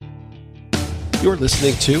You're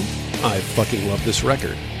listening to I Fucking Love This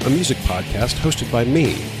Record, a music podcast hosted by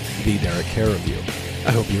me, the Derek Care of You.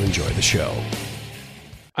 I hope you enjoy the show.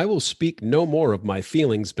 I will speak no more of my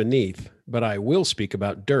feelings beneath, but I will speak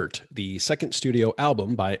about Dirt, the second studio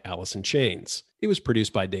album by Alice in Chains. It was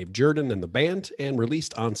produced by Dave Jerden and the band and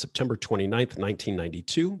released on September 29th,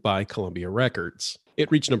 1992 by Columbia Records. It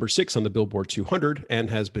reached number 6 on the Billboard 200 and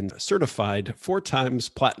has been certified 4 times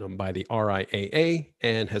platinum by the RIAA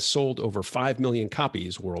and has sold over 5 million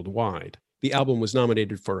copies worldwide. The album was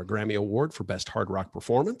nominated for a Grammy Award for Best Hard Rock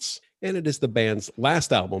Performance, and it is the band's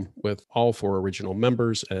last album with all 4 original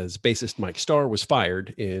members, as bassist Mike Starr was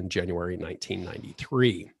fired in January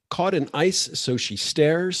 1993. Caught in ice, so she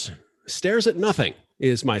stares at nothing,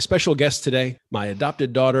 is my special guest today, my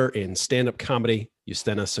adopted daughter in stand-up comedy,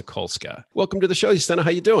 Justyna Sokolska. Welcome to the show, Justyna.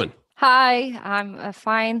 How you doing? Hi, I'm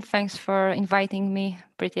fine. Thanks for inviting me.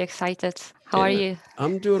 Pretty excited. How are you?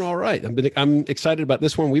 I'm doing all right. I'm excited about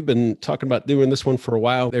this one. We've been talking about doing this one for a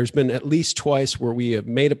while. There's been at least twice where we have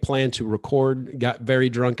made a plan to record, got very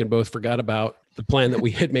drunk, and both forgot about the plan that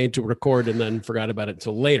we had made to record and then forgot about it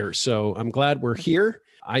until later. So I'm glad we're here.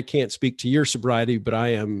 I can't speak to your sobriety, but I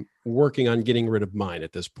am working on getting rid of mine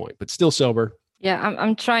at this point, but still sober. Yeah,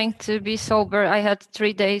 I'm trying to be sober. I had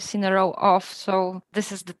 3 days in a row off, so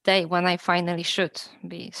this is the day when I finally should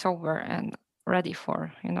be sober and ready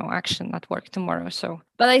for, action at work tomorrow.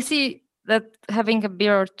 But I see that having a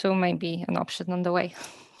beer or two may be an option on the way.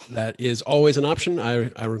 That is always an option. I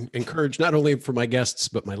encourage not only for my guests,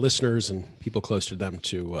 but my listeners and people close to them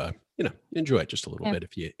to, enjoy it just a little bit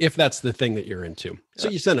if that's the thing that you're into. So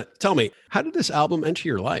Justyna, tell me, how did this album enter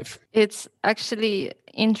your life? It's actually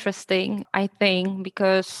interesting, I think,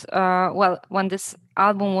 because, when this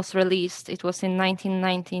album was released, it was in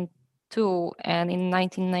 1992, and in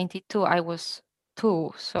 1992, I was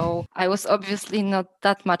 2. So I was obviously not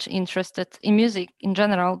that much interested in music in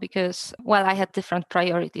general because, I had different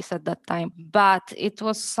priorities at that time. But it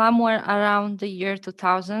was somewhere around the year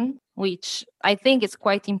 2000, which I think is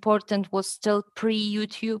quite important, was still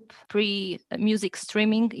pre-YouTube, pre-music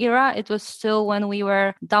streaming era. It was still when we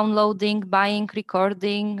were downloading, buying,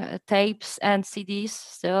 recording tapes and CDs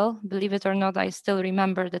still. Believe it or not, I still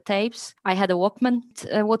remember the tapes. I had a Walkman.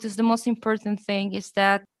 What is the most important thing is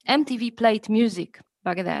that MTV played music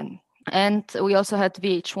back then. And we also had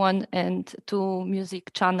VH1 and 2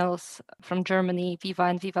 music channels from Germany, Viva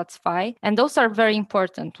and Viva 2. And those are very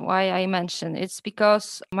important. Why I mention it's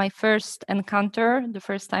because my first encounter, the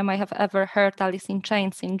first time I have ever heard Alice in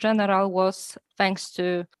Chains in general, was thanks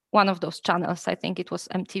to one of those channels. I think it was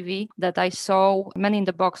MTV that I saw Men in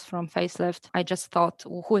the Box from Facelift. I just thought,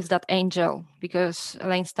 who is that angel? Because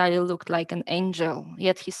Elaine Stiley looked like an angel,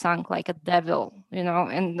 yet he sang like a devil,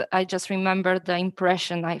 and I just remember the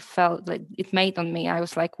impression I felt that it made on me. I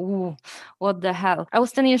was like, ooh, what the hell? I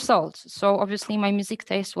was 10 years old. So obviously my music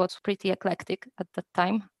taste was pretty eclectic at that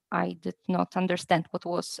time. I did not understand what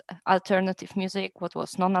was alternative music, what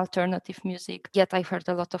was non-alternative music. Yet I heard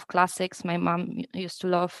a lot of classics. My mom used to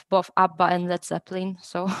love both ABBA and Led Zeppelin.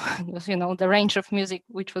 So it was, the range of music,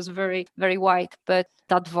 which was very, very wide. But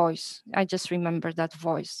that voice, I just remember that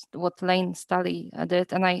voice, what Elaine Stiley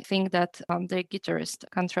did. And I think that the guitarist,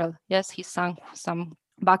 Cantrell, yes, he sang some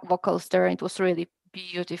back vocals there. It was really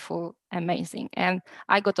beautiful, amazing. And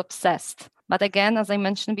I got obsessed. But again, as I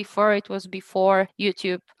mentioned before, it was before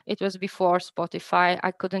YouTube. It was before Spotify.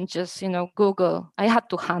 I couldn't just, Google. I had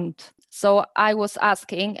to hunt. So I was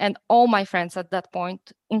asking, and all my friends at that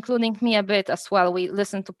point, including me a bit as well, we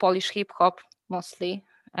listened to Polish hip hop mostly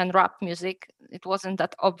and rap music. It wasn't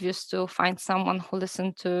that obvious to find someone who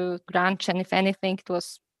listened to grunge. And if anything, it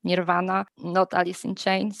was Nirvana, not Alice in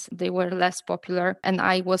Chains. They were less popular. And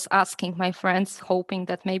I was asking my friends, hoping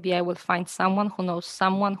that maybe I will find someone who knows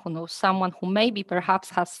someone who knows someone who maybe perhaps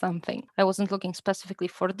has something. I wasn't looking specifically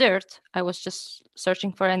for Dirt. I was just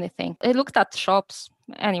searching for anything. I looked at shops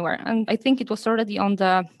anywhere. And I think it was already on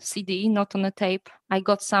the CD, not on the tape. I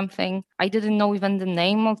got something. I didn't know even the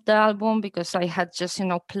name of the album because I had just,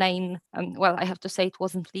 plain, I have to say it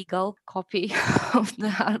wasn't legal copy of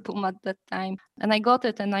the album at that time. And I got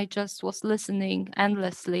it and I just was listening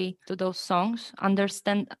endlessly to those songs,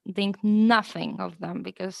 understanding nothing of them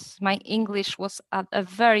because my English was at a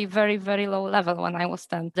very, very, very low level when I was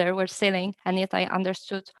 10. They were singing, and yet I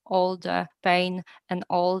understood all the pain and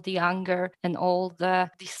all the anger and all the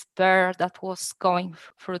despair that was going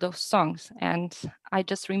through those songs. And I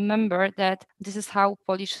just remember that this is how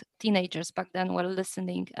Polish teenagers back then were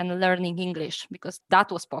listening and learning English, because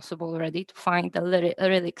that was possible already to find the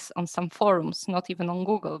lyrics on some forums, not even on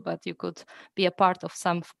Google, but you could be a part of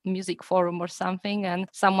some music forum or something, and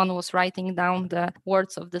someone was writing down the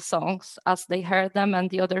words of the songs as they heard them, and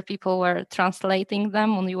the other people were translating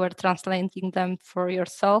them, and you were translating them for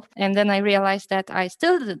yourself. And then I realized that I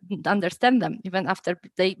still didn't understand them even after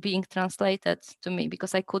they being translated to me,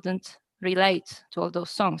 because I couldn't relate to all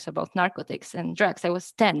those songs about narcotics and drugs. I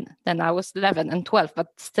was 10, then I was 11 and 12, but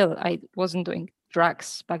still I wasn't doing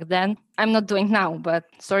drugs back then. I'm not doing now, but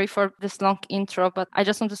sorry for this long intro, but I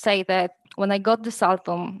just want to say that when I got this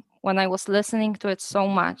album, when I was listening to it so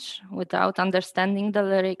much without understanding the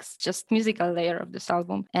lyrics, just musical layer of this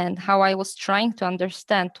album, and how I was trying to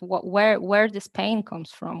understand where this pain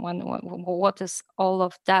comes from, what is all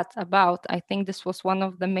of that about, I think this was one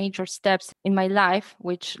of the major steps in my life,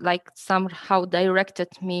 which like somehow directed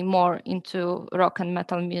me more into rock and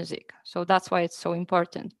metal music. So that's why it's so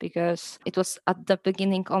important, because it was at the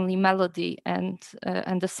beginning only melody and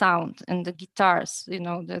the sound and the guitars,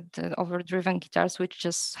 the overdriven guitars, which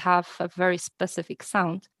just have a very specific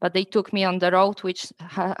sound. But they took me on the road, which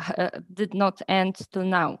did not end till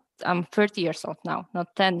now. I'm 30 years old now,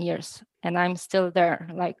 not 10 years. And I'm still there,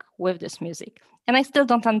 like with this music. And I still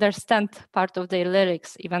don't understand part of their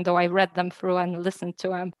lyrics, even though I read them through and listened to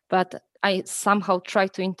them. But I somehow try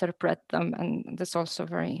to interpret them. And that's also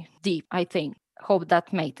very deep, I think. Hope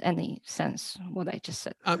that made any sense, what I just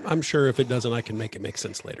said. I'm sure if it doesn't, I can make it make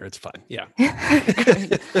sense later. It's fine. Yeah.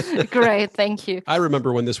 Great. Thank you. I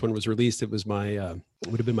remember when this one was released, it was it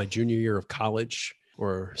would have been my junior year of college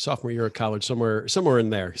or sophomore year of college, somewhere in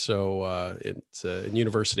there. So it's in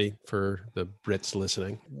university for the Brits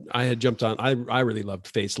listening. I had jumped on, I really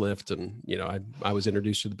loved Facelift, and, I was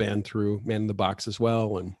introduced to the band through Man in the Box as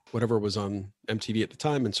well, and whatever was on MTV at the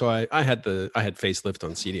time. And so I had Facelift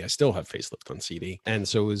on CD. I still have Facelift on CD. And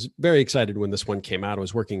so I was very excited when this one came out. I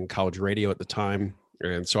was working in college radio at the time.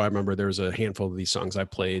 And so I remember there was a handful of these songs I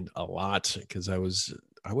played a lot, because I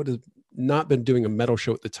would have not been doing a metal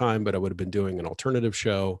show at the time, but I would have been doing an alternative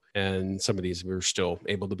show. And some of these were still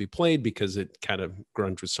able to be played because it kind of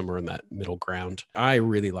grunge was somewhere in that middle ground. I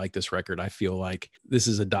really like this record. I feel like this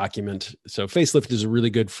is a document. So Facelift is a really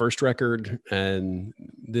good first record, and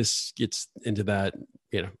this gets into that,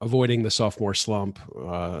 avoiding the sophomore slump.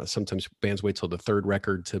 Sometimes bands wait till the third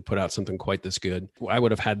record to put out something quite this good. I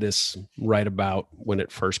would have had this right about when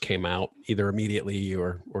it first came out, either immediately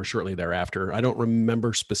or shortly thereafter. I don't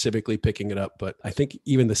remember specifically picking it up, but I think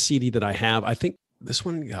even the CD that I have, I think this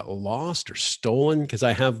one got lost or stolen, because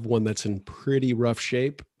I have one that's in pretty rough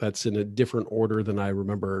shape. That's in a different order than I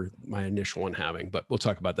remember my initial one having, but we'll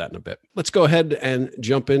talk about that in a bit. Let's go ahead and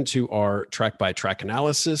jump into our track by track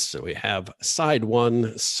analysis. So we have side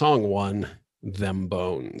 1, song 1, Them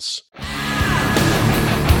Bones.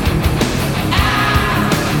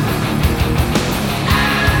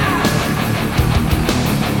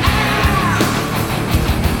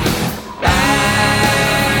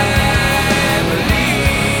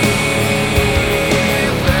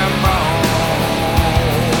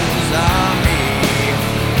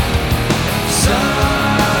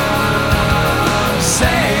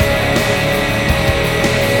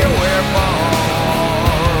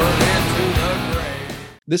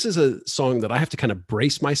 This is a song that I have to kind of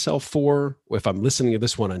brace myself for if I'm listening to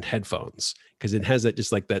this one on headphones, because it has that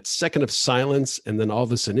just like that second of silence, and then all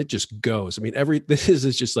of a sudden it just goes. I mean, this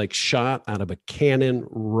is just like shot out of a cannon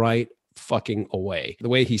right fucking away. The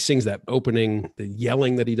way he sings that opening, the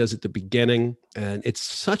yelling that he does at the beginning, and it's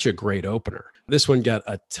such a great opener. This one got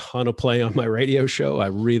a ton of play on my radio show. I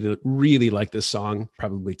really, really like this song.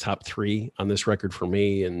 Probably top 3 on this record for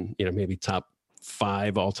me, and maybe top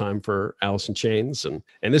 5 all time for Alice in Chains.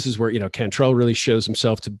 And this is where, Cantrell really shows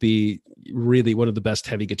himself to be really one of the best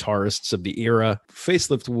heavy guitarists of the era.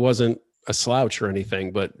 Facelift wasn't a slouch or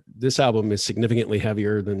anything, but this album is significantly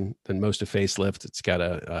heavier than most of Facelift. It's got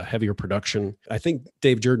a heavier production. I think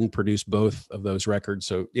Dave Jordan produced both of those records,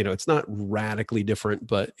 so it's not radically different,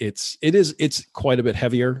 but it's quite a bit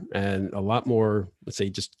heavier and a lot more, let's say,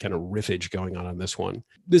 just kind of riffage going on this one.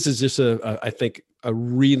 This is just I think a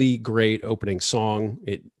really great opening song.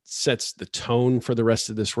 It sets the tone for the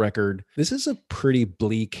rest of this record. This is a pretty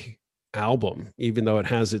bleak album, even though it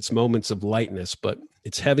has its moments of lightness, but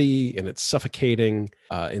it's heavy and it's suffocating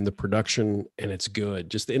in the production, and it's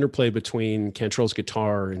good. Just the interplay between Cantrell's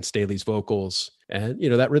guitar and Staley's vocals, and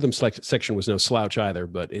that rhythm section was no slouch either.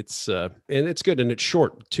 But it's good, and it's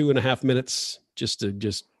short, 2.5 minutes. just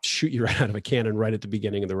shoot you right out of a cannon right at the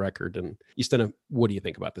beginning of the record. And Justyna, what do you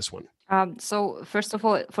think about this one? So first of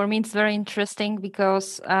all, for me, it's very interesting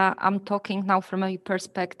because I'm talking now from a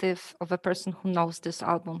perspective of a person who knows this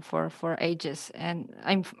album for ages, and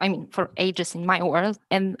I mean for ages in my world.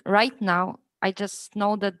 And right now, I just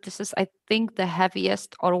know that this is, I think, the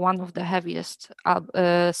heaviest or one of the heaviest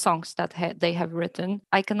songs that they have written.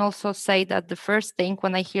 I can also say that the first thing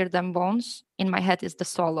when I hear Them Bones in my head is the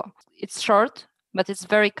solo. It's short, but it's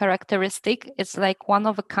very characteristic. It's like one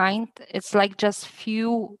of a kind. It's like just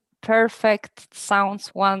few perfect sounds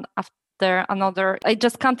one after another. I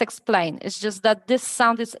just can't explain. It's just that this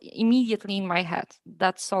sound is immediately in my head,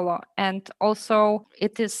 that solo. And also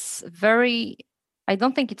it is very, I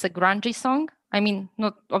don't think it's a grungy song. I mean,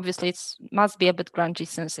 not obviously it must be a bit grungy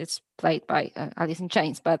since it's played by Alice in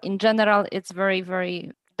Chains, but in general, it's very,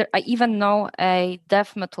 very, I even know a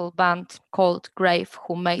death metal band called Grave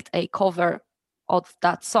who made a cover of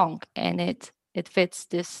that song, and it fits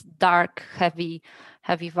this dark, heavy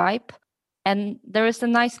vibe. And there is a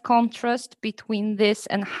nice contrast between this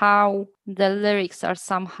and how the lyrics are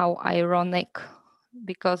somehow ironic,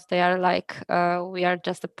 because they are like, we are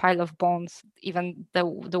just a pile of bones. Even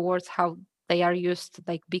the words, how they are used,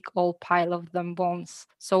 like big old pile of them bones.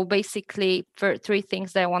 So basically, for three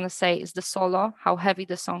things that I want to say is the solo, how heavy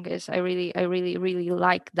the song is. I really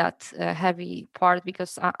like that heavy part,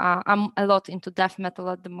 because I'm a lot into death metal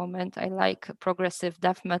at the moment. I like progressive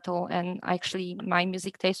death metal, and actually my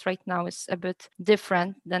music taste right now is a bit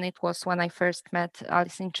different than it was when I first met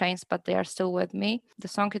Alice in Chains, but they are still with me. The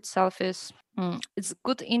song itself is it's a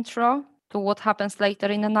good intro to what happens later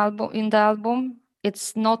in the album.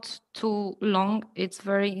 It's not too long. It's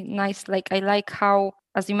very nice. Like, I like how,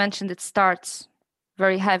 as you mentioned, it starts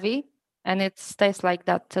very heavy and it stays like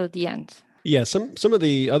that till the end. Yeah, some of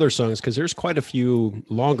the other songs, because there's quite a few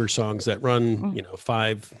longer songs that run,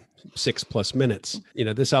 5, 6+ minutes.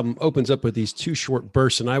 This album opens up with these two short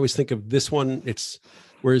bursts, and I always think of this one.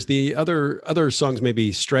 Whereas the other songs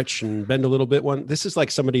maybe stretch and bend a little bit. This is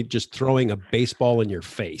like somebody just throwing a baseball in your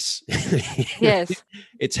face. Yes.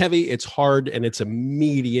 It's heavy, it's hard, and it's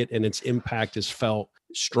immediate, and its impact is felt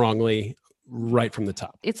strongly right from the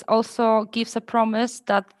top. It also gives a promise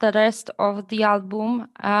that the rest of the album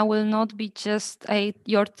will not be just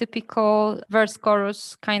your typical verse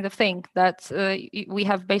chorus kind of thing, that we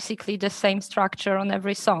have basically the same structure on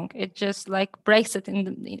every song. It just like breaks it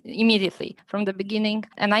immediately from the beginning.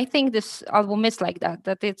 And I think this album is like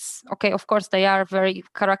that it's okay. Of course, they are very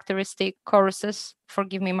characteristic choruses.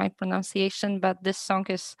 Forgive me my pronunciation, but this song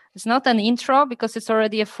is not an intro because it's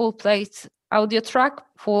already a full-played audio track,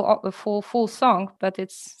 full song, but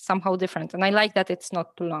it's somehow different. And I like that it's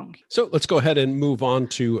not too long. So let's go ahead and move on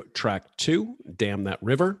to track 2, Damn That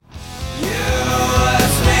River. You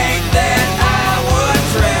think that I would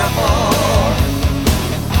tremble.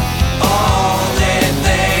 Only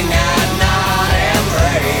thing I'd not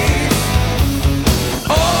embrace.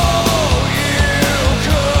 Oh, you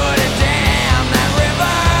could damn that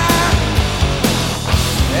river.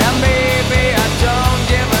 And maybe I don't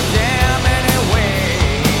give a damn anyway.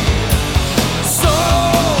 So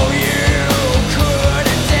you could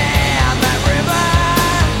damn that river.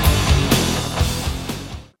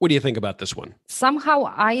 What do you think about this one?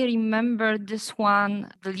 Somehow I remember this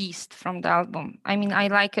one the least from the album. I mean, I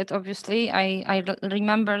like it, obviously. I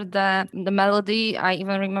remember the melody. I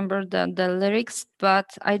even remember the lyrics.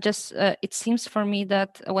 But I just, it seems for me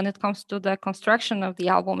that when it comes to the construction of the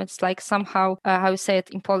album, it's like somehow, how you say it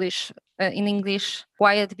in Polish, in English,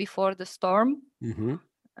 quiet before the storm. Mm-hmm.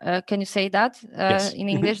 Can you say that Yes. in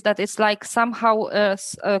English? That it's like somehow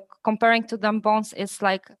comparing to Them Bones, it's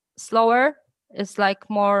like slower. It's like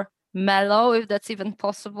more mellow, if that's even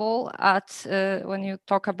possible, when you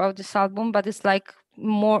talk about this album, but it's like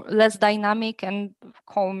less dynamic and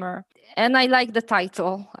calmer. And I like the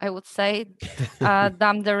title, I would say,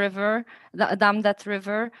 Damn That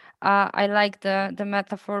River. I like the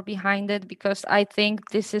metaphor behind it, because I think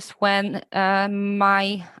this is when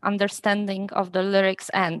my understanding of the lyrics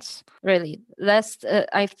ends, really.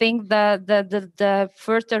 I think the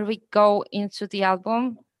further we go into the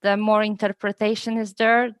album, the more interpretation is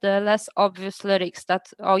there, the less obvious lyrics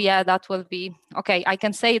that, oh yeah, that will be, okay, I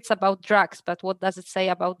can say it's about drugs, but what does it say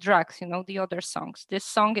about drugs? The other songs. This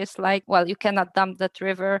song is like, well, you cannot dump that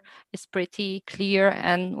river. It's pretty clear.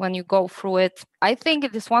 And when you go through it, I think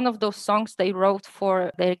it is one of those songs they wrote for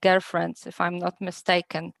their girlfriends, if I'm not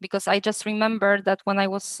mistaken, because I just remember that when I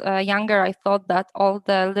was younger, I thought that all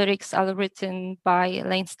the lyrics are written by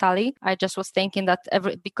Lane Staley. I just was thinking that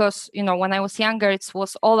because, when I was younger, it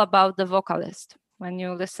was all about the vocalist. when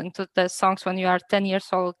you listen to the songs when you are 10 years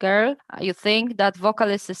old girl. You think that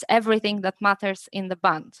vocalist is everything that matters in the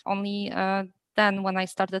band. Only then when I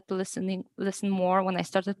started to listen more, when I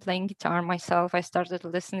started playing guitar myself, I started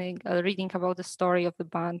listening, reading about the story of the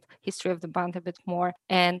band, history of the band a bit more.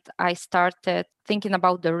 And I started thinking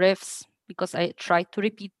about the riffs because I tried to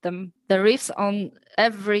repeat them. The riffs on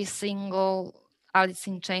every single Alice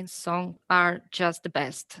in Chains song are just the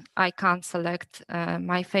best. I can't select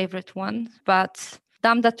my favorite one, but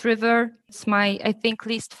Damn That River is my, I think,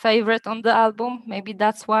 least favorite on the album. Maybe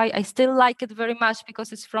that's why I still like it very much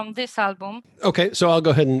because it's from this album. Okay, so I'll go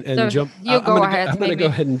ahead and So jump. you go ahead. I'm going to maybe. go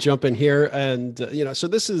ahead and jump in here, and so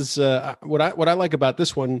this is what I like about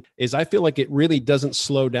this one is I feel like it really doesn't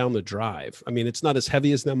slow down the drive. I mean, it's not as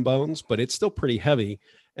heavy as Them Bones, but it's still pretty heavy.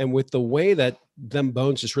 And with the way that Them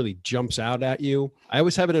Bones just really jumps out at you, I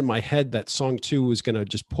always have it in my head that song 2 is going to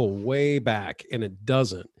just pull way back, and it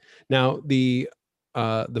doesn't. Now the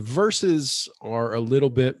verses are a little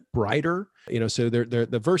bit brighter, so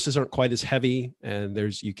the verses aren't quite as heavy, and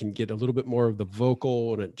you can get a little bit more of the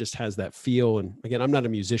vocal, and it just has that feel. And again, I'm not a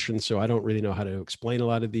musician, so I don't really know how to explain a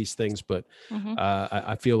lot of these things, but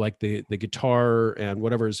I feel like the guitar and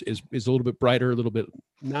whatever is a little bit brighter, a little bit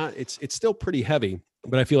not. It's still pretty heavy,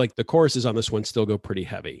 but I feel like the choruses on this one still go pretty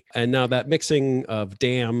heavy. And now that mixing of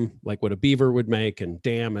damn, like what a beaver would make, and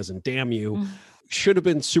damn as in damn you, should have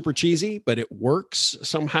been super cheesy, but it works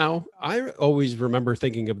somehow. I always remember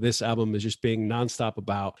thinking of this album as just being nonstop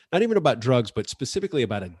about, not even about drugs, but specifically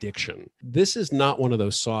about addiction. This is not one of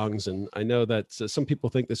those songs. And I know that some people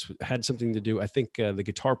think this had something to do. I think the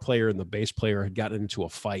guitar player and the bass player had gotten into a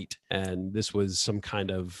fight, and this was some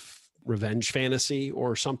kind of revenge fantasy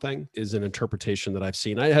or something, is an interpretation that I've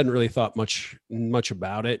seen. I hadn't really thought much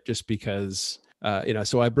about it, just because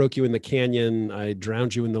so I broke you in the canyon, I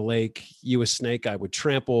drowned you in the lake, you a snake I would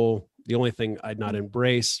trample, the only thing I'd not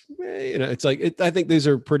embrace. It's like, I think these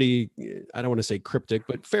are pretty, I don't want to say cryptic,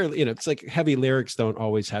 but fairly, it's like heavy lyrics don't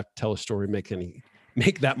always have to tell a story,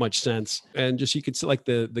 make that much sense. And just, you could see like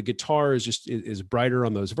the guitar is brighter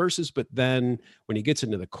on those verses, but then when he gets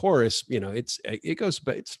into the chorus, it goes,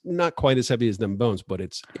 but it's not quite as heavy as Them Bones, but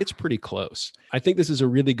it's pretty close. I think this is a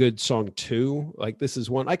really good song too. Like, this is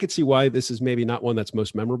one I could see why this is maybe not one that's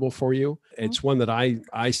most memorable for you. It's one that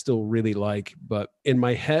I still really like, but in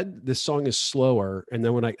my head this song is slower, and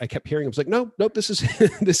then when I kept hearing it, I was like, nope, this is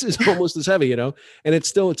this is almost as heavy, and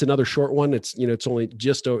it's another short one. It's it's only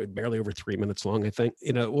barely over 3 minutes long, I think.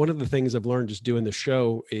 One of the things I've learned just doing the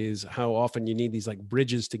show is how often you need these like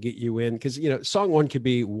bridges to get you in, because song 1 could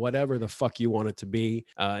be whatever the fuck you want it to be,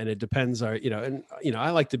 and it depends I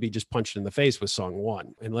like to be just punched in the face with song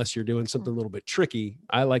 1, unless you're doing something a little bit tricky.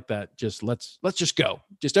 I like that, just let's just go,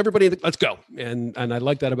 just everybody, let's go, and I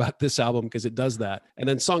like that about this album, because it does that. And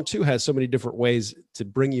then song 2 has so many different ways to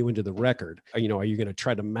bring you into the record. Are you going to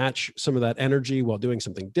try to match some of that energy while doing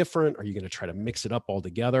something different? Are you going to try to mix it up all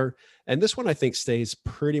together? And this one, I think, stays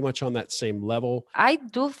pretty much on that same level. I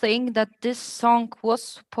do think that this song was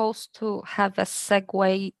supposed to have a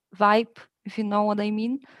segue vibe, if you know what I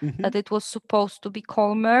mean, that it was supposed to be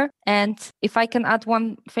calmer. And if I can add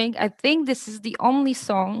one thing, I think this is the only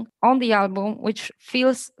song on the album which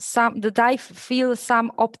feels some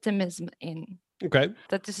optimism in. Okay.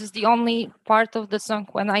 That this is the only part of the song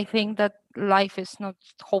when I think that life is not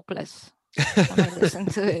hopeless. When I listen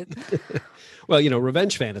to it. Well,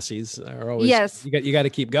 revenge fantasies are always, yes. You got to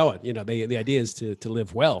keep going. The idea is to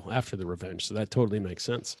live well after the revenge. So that totally makes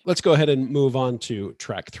sense. Let's go ahead and move on to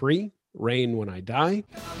track 3, Rain When I Die.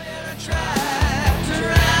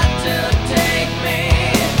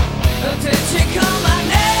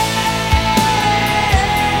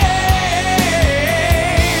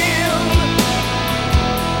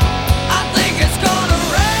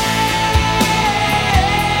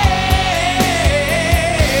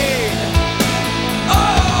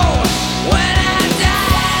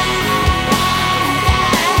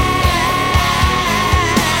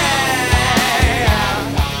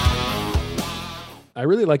 I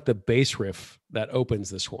really like the bass riff that opens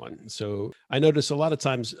this one. So I notice a lot of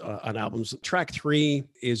times on albums, track 3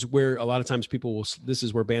 is where a lot of times this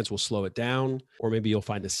is where bands will slow it down, or maybe you'll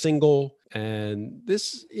find a single. And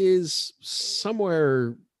this is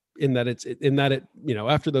somewhere in that it,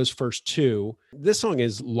 after those first two, this song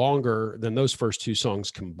is longer than those first two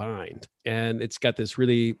songs combined. And it's got this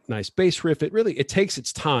really nice bass riff. It takes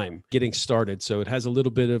its time getting started. So it has a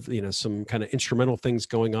little bit of, some kind of instrumental things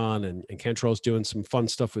going on, and Cantrell's doing some fun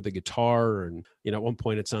stuff with the guitar. And, at one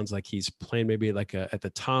point it sounds like he's playing maybe like at the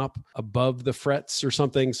top above the frets or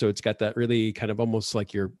something. So it's got that really kind of almost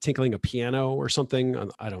like you're tinkling a piano or something.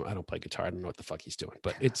 I don't play guitar. I don't know what the fuck he's doing,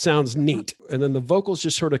 but it sounds neat. And then the vocals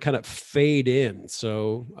just sort of kind of fade in.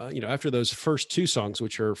 So, after those first two songs,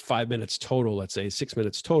 which are 5 minutes total, let's say 6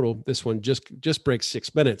 minutes total, this one just breaks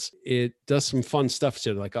 6 minutes. It does some fun stuff.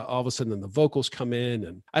 So like all of a sudden then the vocals come in,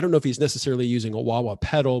 and I don't know if he's necessarily using a wah-wah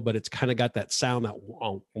pedal, but it's kind of got that sound, that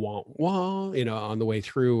wah, wah, wah, on the way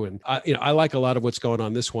through. And I like a lot of what's going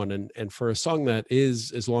on this one. And for a song that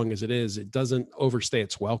is as long as it is, it doesn't overstay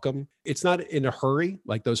its welcome. It's not in a hurry.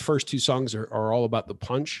 Like those first two songs are all about the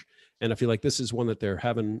punch. And I feel like this is one that they're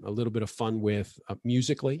having a little bit of fun with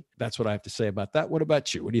musically. That's what I have to say about that. What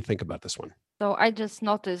about you? What do you think about this one? So I just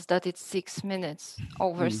noticed that it's 6 minutes,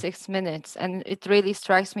 over 6 minutes. And it really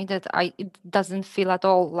strikes me that it doesn't feel at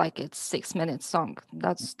all like it's 6 minutes song.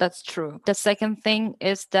 That's true. The second thing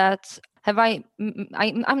is that I'm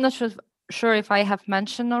not sure if I have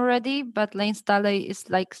mentioned already, but Lane Staley is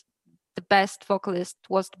like was the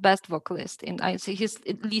best vocalist. He's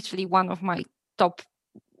literally one of my top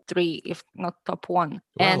 3, if not top 1. Wow,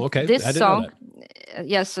 and okay. This I didn't song, know that.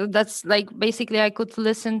 Yeah, so that's like basically I could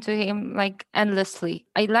listen to him like endlessly.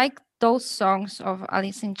 I like those songs of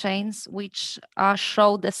Alice in Chains which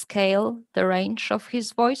show the scale, the range of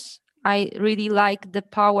his voice. I really like the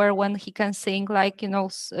power when he can sing like,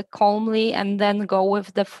 calmly, and then go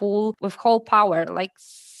with whole power, like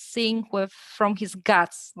sing from his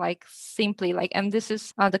guts, like simply, like, and this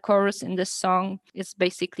is the chorus in this song is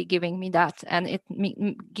basically giving me that, and it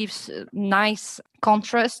gives nice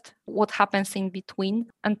contrast what happens in between,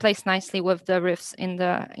 and plays nicely with the riffs in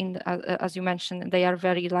the as you mentioned, they are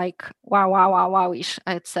very like wow-ish,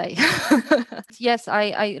 I'd say. Yes,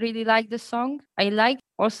 I really like the song. I like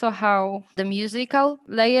also how the musical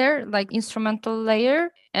layer, like instrumental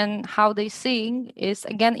layer, and how they sing is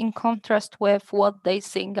again in contrast with what they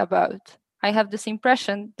sing about. I have this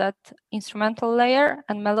impression that instrumental layer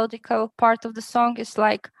and melodical part of the song is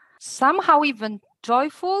like somehow even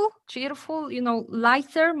joyful, cheerful,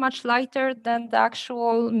 lighter, much lighter than the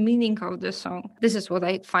actual meaning of the song. This is what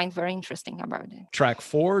I find very interesting about it. Track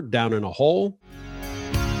 4, Down in a Hole.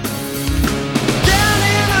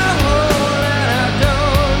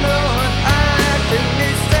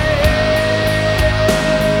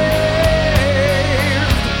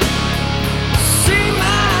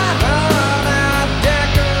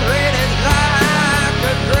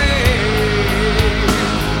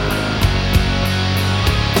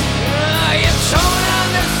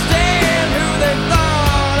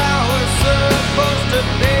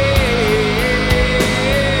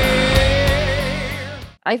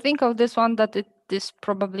 I think of this one that it is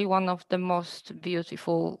probably one of the most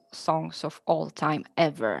beautiful songs of all time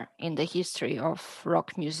ever in the history of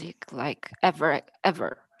rock music, like ever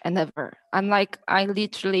and ever. And like I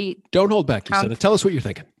literally don't hold back, Susanna. Tell us what you're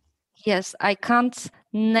thinking. Yes, I can't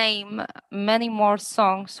name many more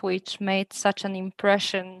songs which made such an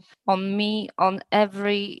impression on me on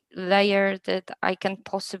every layer that I can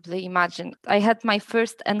possibly imagine. I had my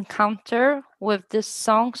first encounter with these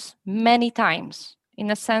songs many times, in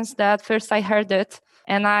a sense that first I heard it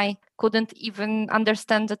and I couldn't even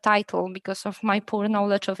understand the title because of my poor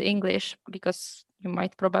knowledge of English, because you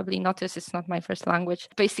might probably notice it's not my first language.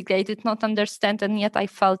 Basically, I did not understand, and yet I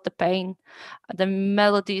felt the pain. The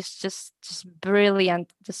melody is just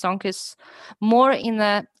brilliant. The song is more in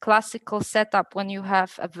a classical setup when you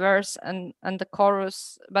have a verse and the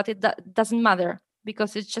chorus, but it doesn't matter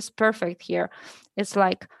because it's just perfect here. It's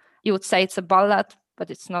like, you would say it's a ballad, but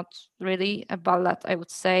it's not really a ballad, I would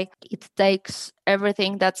say. It takes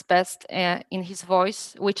everything that's best in his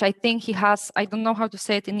voice, which I think he has. I don't know how to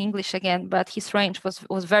say it in English again, but his range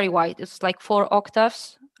was very wide. It's like 4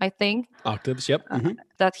 octaves, I think. Octaves, yep.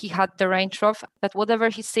 That he had the range of. That whatever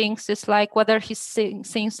he sings is like, whether he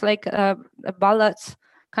sings like a ballad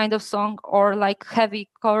kind of song or like heavy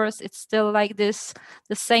chorus, it's still like this,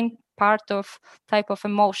 the same type of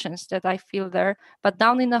emotions that I feel there. But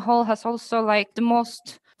Down in the Hole has also like the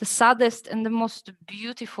saddest and the most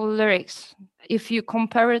beautiful lyrics. If you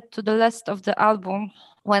compare it to the rest of the album,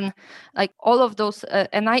 when like all of those,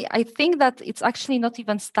 and I think that it's actually not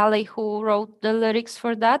even Staley who wrote the lyrics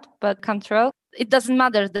for that, but Cantrell. It doesn't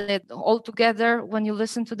matter that altogether, when you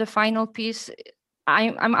listen to the final piece,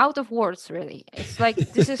 I'm out of words, really. It's like,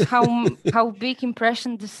 this is how big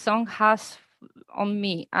impression this song has on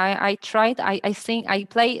me. I tried, I sing, I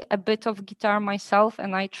play a bit of guitar myself,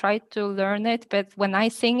 and I tried to learn it, but when I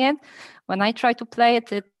sing it, when I try to play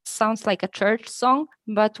it, it sounds like a church song.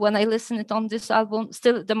 But when I listen it on this album,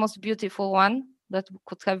 still the most beautiful one that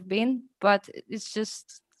could have been, but it's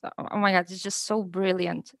just, oh my God, it's just so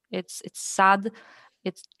brilliant. It's sad,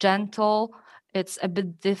 it's gentle, it's a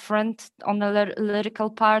bit different on the lyrical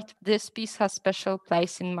part. This piece has special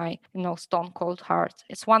place in my, stone cold heart.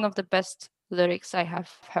 It's one of the best lyrics I have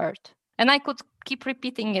heard. And I could keep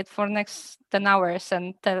repeating it for next 10 hours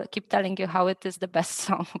and keep telling you how it is the best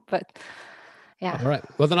song. But yeah. All right.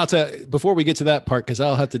 Well, then I'll tell you, before we get to that part, because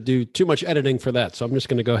I'll have to do too much editing for that. So I'm just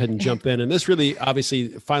going to go ahead and jump in. And this really, obviously,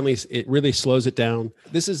 finally, it really slows it down.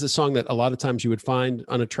 This is the song that a lot of times you would find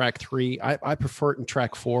on a track 3. I prefer it in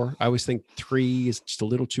track 4. I always think 3 is just a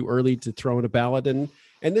little too early to throw in a ballad. And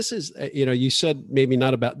this is, you said maybe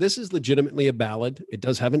not about, this is legitimately a ballad. It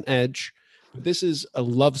does have an edge. This is a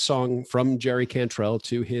love song from Jerry Cantrell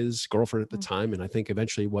to his girlfriend at the time, and I think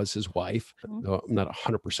eventually was his wife, though I'm not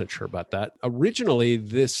 100% sure about that. Originally,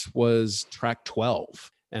 this was track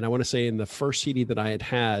 12. And I want to say in the first CD that I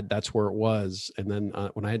had, that's where it was. And then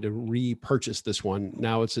when I had to repurchase this one,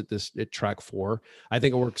 now it's at track 4. I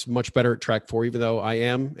think it works much better at track 4, even though I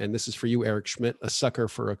am, and this is for you, Eric Schmidt, a sucker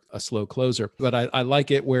for a slow closer. But I like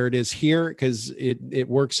it where it is here because it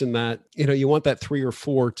works in that, you want that 3 or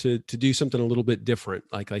 4 to do something a little bit different.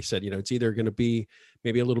 Like I said, it's either going to be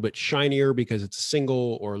maybe a little bit shinier because it's a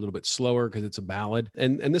single, or a little bit slower because it's a ballad.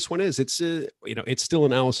 And this one is, it's still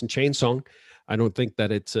an Alice in Chains song. I don't think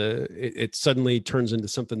that it suddenly turns into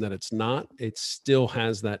something that it's not. It still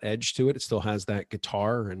has that edge to it. It still has that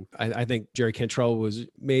guitar. And I think Jerry Cantrell was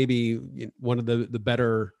maybe one of the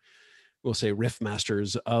better, we'll say, riff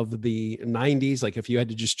masters of the 90s. Like if you had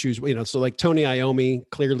to just choose, so like Tony Iommi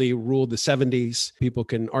clearly ruled the 70s. People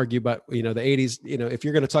can argue about, the 80s. If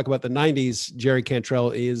you're going to talk about the 90s, Jerry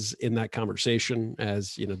Cantrell is in that conversation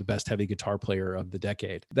as, the best heavy guitar player of the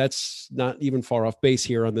decade. That's not even far off base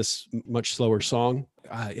here on this much slower song.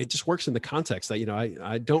 It just works in the context that,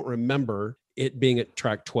 I don't remember it being at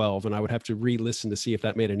track 12, and I would have to re-listen to see if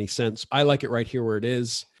that made any sense. I like it right here where it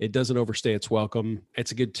is. It doesn't overstay its welcome.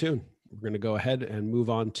 It's a good tune. We're going to go ahead and move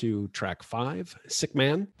on to track 5, Sick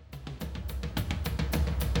Man.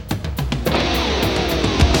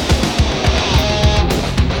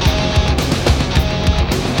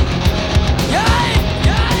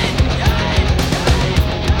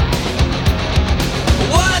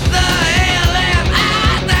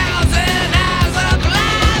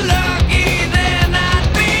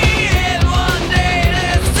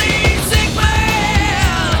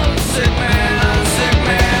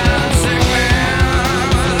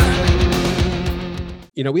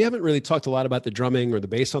 We haven't really talked a lot about the drumming or the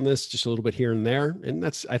bass on this, just a little bit here and there. And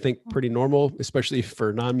that's, I think, pretty normal, especially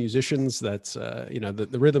for non-musicians. That's,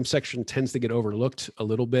 the rhythm section tends to get overlooked a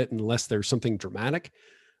little bit unless there's something dramatic,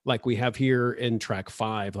 like we have here in track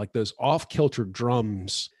 5, like those off-kilter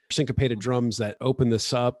drums, syncopated drums that open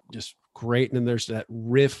this up, just great. And then there's that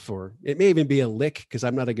riff, or it may even be a lick, because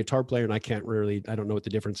I'm not a guitar player and I don't know what the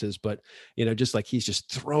difference is, but, just like he's just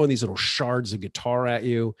throwing these little shards of guitar at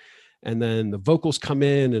you. And then the vocals come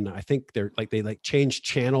in, and I think they change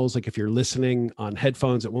channels. Like if you're listening on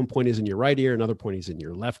headphones, at one point he's in your right ear, another point he's in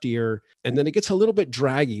your left ear. And then it gets a little bit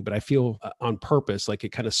draggy, but I feel on purpose, like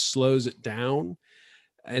it kind of slows it down.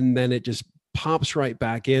 And then it just pops right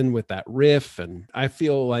back in with that riff. And I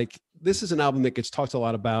feel like this is an album that gets talked a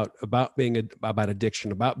lot about being about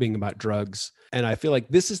addiction, about being about drugs. And I feel like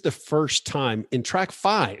this is the first time in track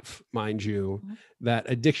 5, mind you, that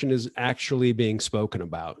addiction is actually being spoken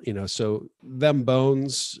about. So Them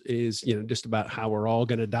Bones is, just about how we're all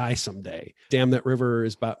going to die someday. Damn That River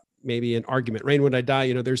is about maybe an argument. Rain When I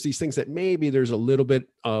Die, there's these things that maybe there's a little bit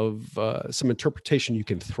of some interpretation you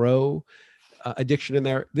can throw addiction in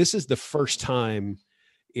there. This is the first time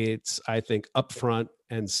it's, I think, upfront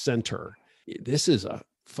and center. This is a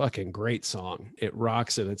fucking great song. It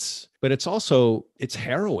rocks, and but it's also, it's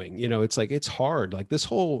harrowing. It's like, it's hard. Like this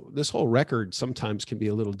whole record sometimes can be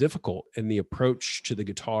a little difficult in the approach to the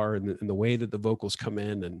guitar and the way that the vocals come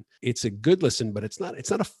in. And it's a good listen, but this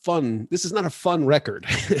is not a fun record,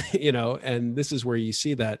 and this is where you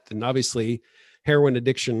see that. And obviously heroin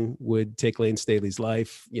addiction would take Lane Staley's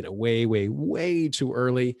life, way, way, way too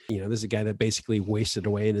early. This is a guy that basically wasted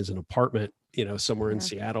away in his apartment, somewhere in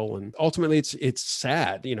Seattle. And ultimately it's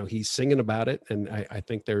sad, he's singing about it. And I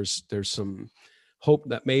think there's some hope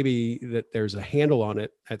that maybe that there's a handle on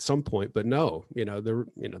it at some point, but no,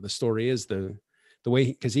 the story is the the way,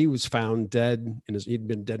 because he was found dead he'd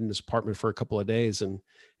been dead in his apartment for a couple of days. And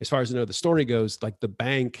as far as I know, the story goes, like the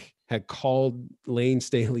bank had called Lane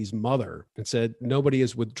Staley's mother and said nobody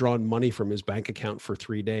has withdrawn money from his bank account for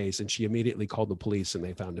 3 days. And she immediately called the police and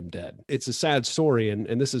they found him dead. It's a sad story.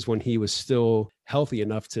 And this is when he was still healthy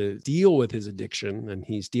enough to deal with his addiction, and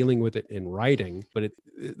he's dealing with it in writing. But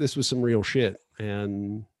this was some real shit.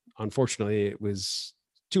 And unfortunately, it was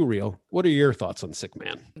too real. What are your thoughts on Sick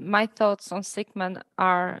Man? My thoughts on Sick Man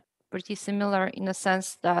are pretty similar in a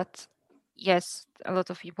sense that, yes, a lot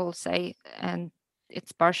of people say, and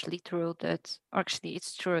it's partially true that, actually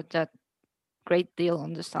it's true that great deal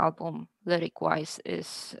on this album lyric-wise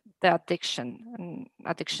is the addiction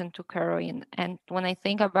to heroin. And when I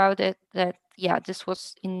think about it, that this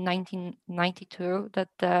was in 1992 that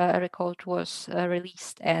the record was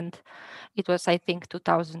released, and it was, I think,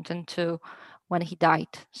 2002 when he died.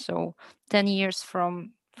 So 10 years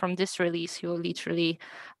from this release, he literally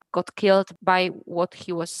got killed by what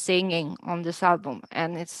he was singing on this album.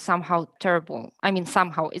 And it's somehow terrible. I mean,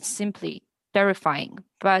 somehow it's simply terrifying.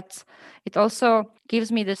 But it also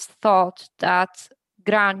gives me this thought that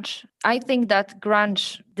I think that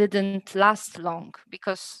grunge didn't last long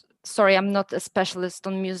because, sorry, I'm not a specialist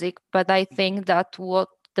on music, but I think that all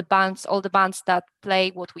the bands that play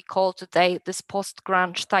what we call today this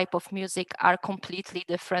post-grunge type of music are completely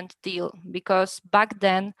different deal. Because back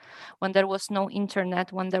then, when there was no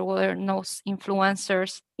internet, when there were no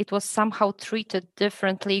influencers, it was somehow treated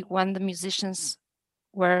differently when the musicians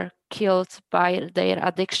were killed by their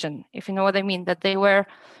addiction, if you know what I mean. That they were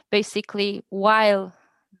basically, while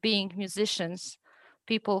being musicians,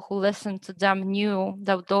 people who listened to them knew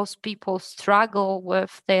that those people struggle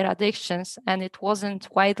with their addictions, and it wasn't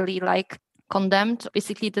widely like condemned.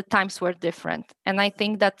 Basically, the times were different. And I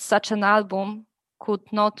think that such an album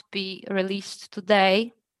could not be released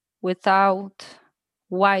today without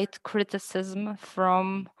wide criticism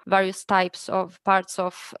from various types of parts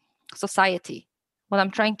of society. What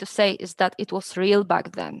I'm trying to say is that it was real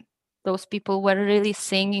back then. Those people were really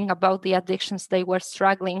singing about the addictions they were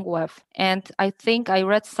struggling with. And I think I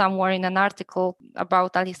read somewhere in an article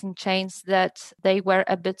about Alice in Chains that they were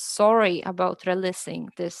a bit sorry about releasing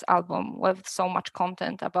this album with so much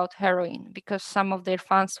content about heroin, because some of their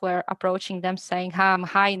fans were approaching them saying, I'm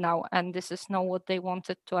high now, and this is not what they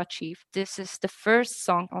wanted to achieve. This is the first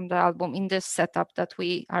song on the album in this setup that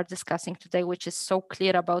we are discussing today, which is so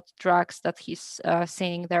clear about drugs, that he's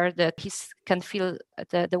saying there that he can feel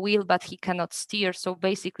the wheel, but he cannot steer. So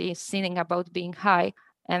basically he's singing about being high,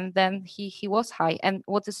 and then he was high. And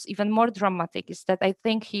what is even more dramatic is that I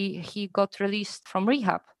think he got released from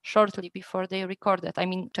rehab shortly before they recorded. I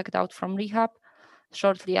mean, checked out from rehab.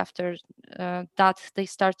 Shortly after that, they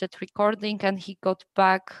started recording, and he got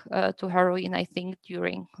back to heroin, I think,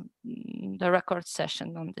 during the record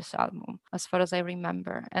session on this album, as far as I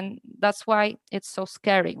remember. And that's why it's so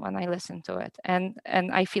scary when I listen to it. And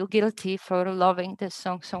I feel guilty for loving this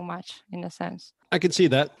song so much, in a sense. I can see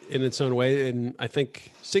that in its own way. And I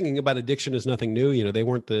think singing about addiction is nothing new. You know, they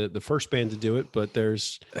weren't the first band to do it, but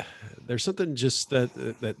there's something just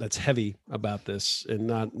that's heavy about this, and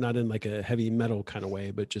not in like a heavy metal kind of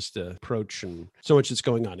way, but just the approach and so much that's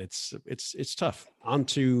going on. It's tough. On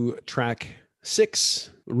to track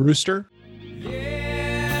 6, Rooster.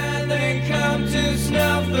 Yeah, they come to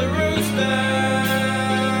snuff the rooster.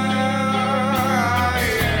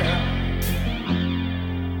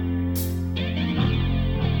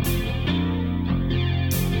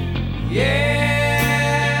 Yeah,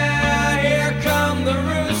 here come the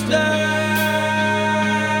rooster.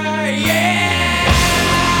 Yeah,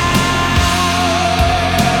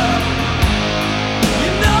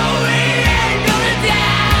 you know he ain't gonna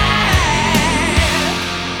die.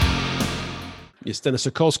 Justyna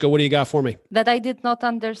Sokolska, what do you got for me? That I did not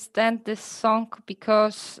understand this song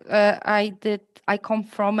because I come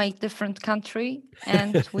from a different country,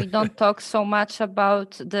 and we don't talk so much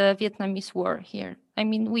about the Vietnamese War here. I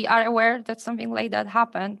mean, we are aware that something like that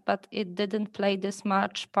happened, but it didn't play this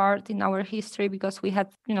much part in our history because we had,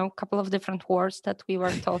 a couple of different wars that we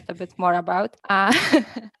were taught a bit more about.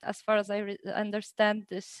 As far as I understand,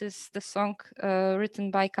 this is the song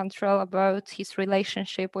written by Cantrell about his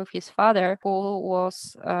relationship with his father, who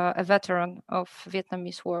was a veteran of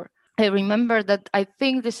Vietnamese War. I remember that I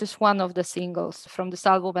think this is one of the singles from this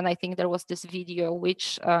album, and I think there was this video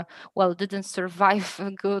which, didn't survive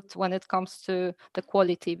good when it comes to the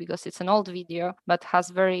quality because it's an old video, but has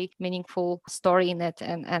very meaningful story in it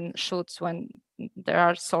and shoots when there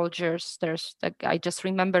are soldiers. I just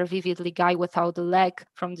remember vividly guy without a leg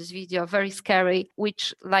from this video, very scary,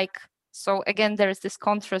 so again, there is this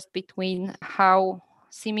contrast between how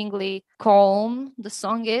seemingly calm the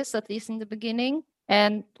song is, at least in the beginning.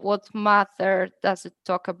 And what matter does it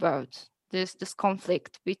talk about? This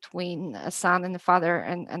conflict between a son and a father,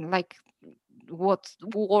 and like what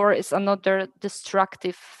war is another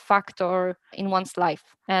destructive factor in one's life.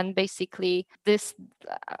 And basically this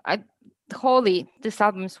this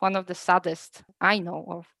album is one of the saddest I know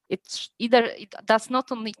of. It does not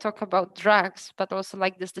only talk about drugs, but also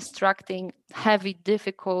like this distracting, heavy,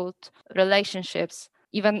 difficult relationships.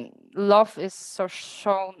 Even love is so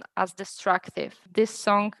shown as destructive. This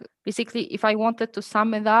song, basically, if I wanted to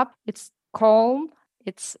sum it up, it's calm,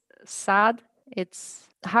 it's sad, it's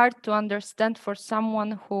hard to understand for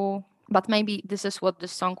someone who, but maybe this is what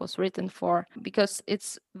this song was written for, because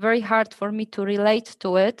it's very hard for me to relate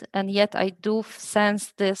to it, and yet I do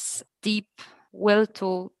sense this deep will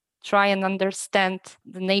to try and understand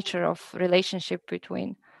the nature of relationship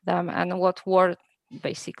between them and what war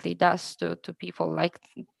basically does to people, like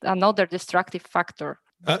another destructive factor.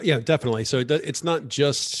 Yeah, definitely. So it's not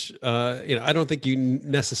just, I don't think you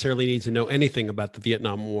necessarily need to know anything about the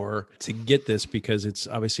Vietnam War to get this, because it's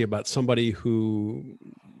obviously about somebody who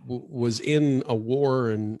was in a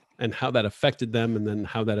war and how that affected them, and then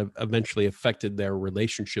how that eventually affected their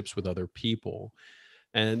relationships with other people.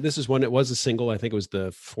 And this is one, it was a single. I think it was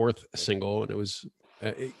the fourth single, and it was,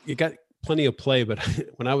 it got plenty of play. But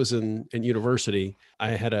when I was in university, I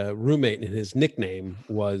had a roommate and his nickname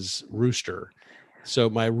was Rooster.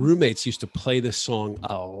 So my roommates used to play this song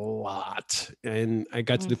a lot. And I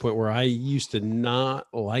got to the point where I used to not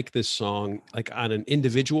like this song, like on an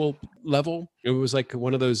individual level. It was like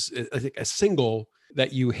one of those, I think, a single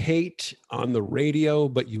that you hate on the radio,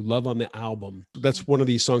 but you love on the album. That's one of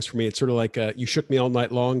these songs for me. It's sort of like You Shook Me All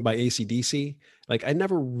Night Long by AC/DC. Like, I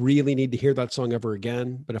never really need to hear that song ever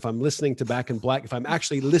again. But if I'm listening to Back in Black, if I'm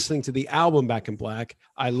actually listening to the album Back in Black,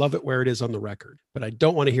 I love it where it is on the record. But I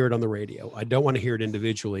don't want to hear it on the radio. I don't want to hear it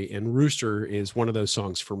individually. And Rooster is one of those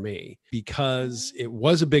songs for me, because it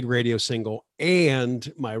was a big radio single,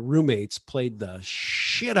 and my roommates played the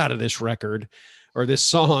shit out of this record, or this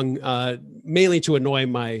song, mainly to annoy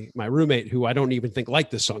my roommate, who I don't even think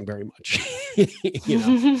liked this song very much.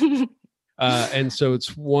 And so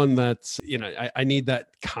it's one that's, I need that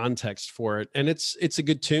context for it. And it's a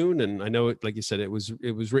good tune. And I know it, like you said, it was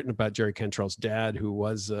written about Jerry Cantrell's dad, who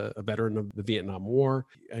was a veteran of the Vietnam War.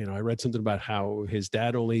 I read something about how his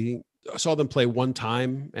dad only saw them play one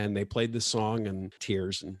time, and they played this song, and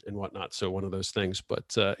tears and whatnot. So one of those things,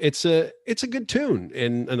 but it's a good tune,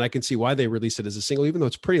 and I can see why they released it as a single, even though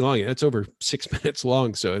it's pretty long. It's over 6 minutes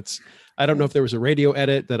long. So I don't know if there was a radio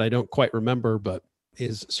edit that I don't quite remember, but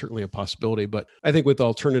is certainly a possibility. But I think with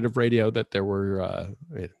alternative radio that there were,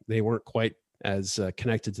 they weren't quite as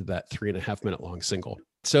connected to that 3.5 minute long single.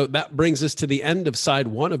 So that brings us to the end of side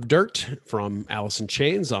one of Dirt from Alice in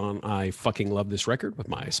Chains on I Fucking Love This Record, with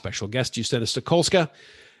my special guest, Justyna Sokolska.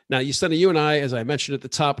 Now, Justyna, you and I, as I mentioned at the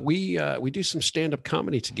top, we do some stand-up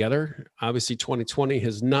comedy together. Obviously, 2020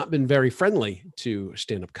 has not been very friendly to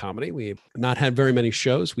stand-up comedy. We have not had very many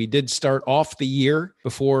shows. We did start off the year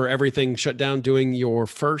before everything shut down doing your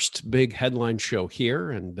first big headline show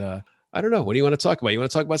here. And I don't know. What do you want to talk about? You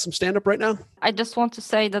want to talk about some stand-up right now? I just want to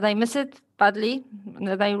say that I miss it badly,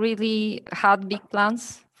 that I really had big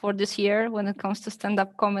plans for this year when it comes to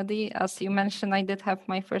stand-up comedy. As you mentioned, I did have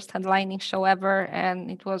my first headlining show ever, and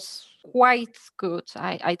it was quite good,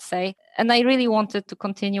 I'd say. And I really wanted to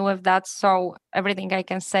continue with that. So everything I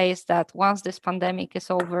can say is that once this pandemic is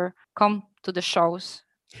over, come to the shows,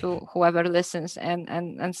 to whoever listens,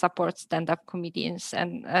 and support stand-up comedians.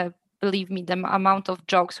 And believe me, the amount of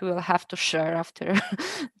jokes we will have to share after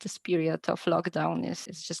this period of lockdown is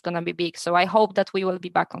just going to be big. So I hope that we will be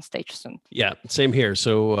back on stage soon. Yeah, same here.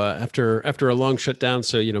 So after a long shutdown,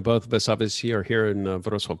 so, both of us obviously are here in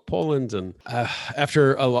Wrocław, Poland. And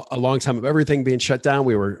after a long time of everything being shut down,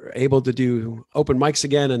 we were able to do open mics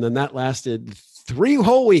again. And then that lasted 3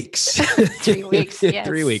 whole weeks. 3 weeks, yes.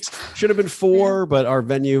 3 weeks. Should have been 4, but our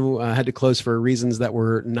venue had to close for reasons that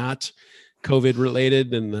were not COVID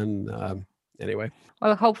related. And then anyway.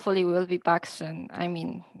 Well, hopefully we'll be back soon. I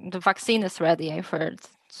mean, the vaccine is ready, I've heard.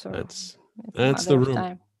 So that's the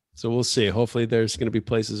rumor. So we'll see. Hopefully there's going to be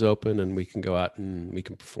places open and we can go out and we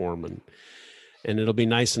can perform, and it'll be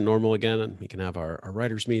nice and normal again, and we can have our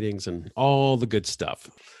writers meetings and all the good stuff.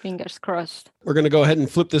 Fingers crossed. We're going to go ahead and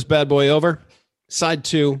flip this bad boy over. Side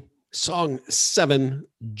 2, song 7,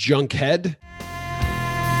 Junkhead.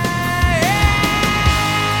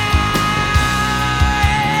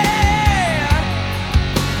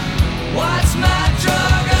 What's my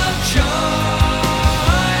drug of choice?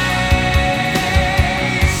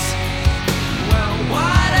 Well,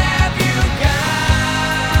 what have you got?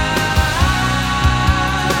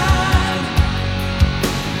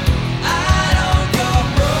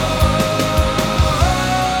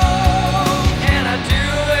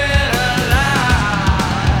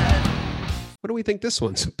 we think this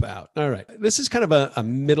one's about? All right. This is kind of a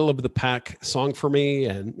middle of the pack song for me.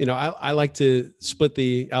 And, I like to split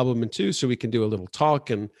the album in two so we can do a little talk.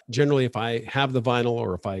 And generally, if I have the vinyl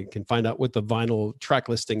or if I can find out what the vinyl track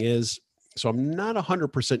listing is, so I'm not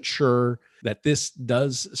 100% sure that this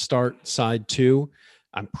does start side two.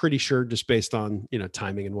 I'm pretty sure just based on,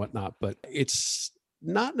 timing and whatnot, but it's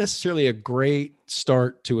not necessarily a great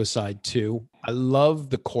start to a side two. I love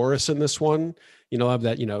the chorus in this one. I have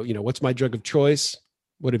that, what's my drug of choice?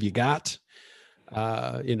 What have you got?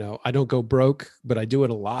 I don't go broke, but I do it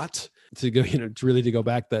a lot. To go, to go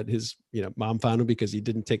back that his, mom found him because he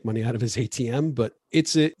didn't take money out of his ATM. But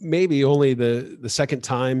it's maybe only the second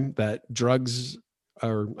time that drugs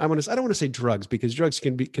are, I don't want to say drugs because drugs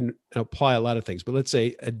can apply a lot of things, but let's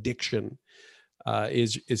say addiction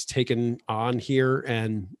is taken on here,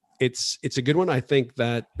 and it's a good one. I think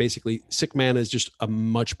that basically Sick Man is just a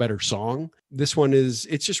much better song. This one it's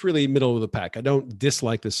just really middle of the pack. I don't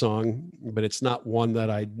dislike the song, but it's not one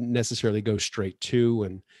that I necessarily go straight to.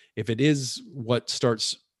 And if it is what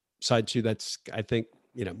starts side two, that's, I think,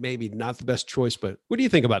 maybe not the best choice. But what do you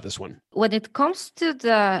think about this one? When it comes to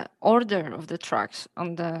the order of the tracks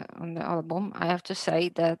on the album, I have to say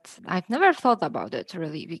that I've never thought about it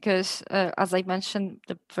really, because as I mentioned,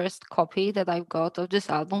 the first copy that I've got of this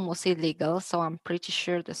album was illegal, so I'm pretty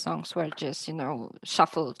sure the songs were just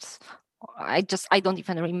shuffled. I don't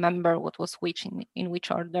even remember what was which in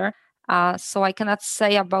which order. So I cannot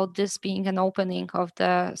say about this being an opening of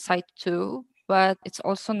the side two. But it's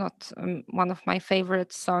also not one of my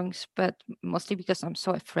favorite songs, but mostly because I'm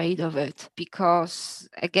so afraid of it. Because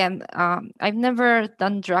again, I've never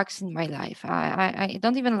done drugs in my life. I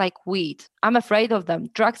don't even like weed. I'm afraid of them.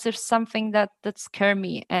 Drugs are something that scare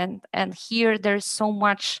me. And here there's so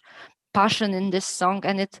much passion in this song,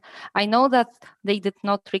 and I know that they did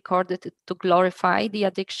not record it to glorify the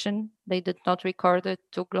addiction. They did not record it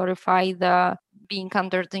to glorify the being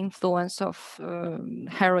under the influence of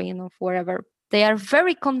heroin or whatever. They are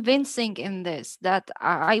very convincing in this, that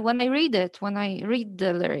when I read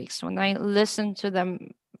the lyrics, when I listen to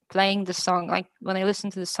them playing the song, like when I listen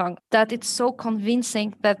to the song, that it's so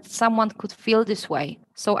convincing that someone could feel this way,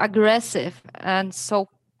 so aggressive and so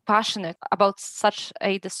passionate about such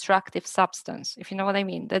a destructive substance, if you know what I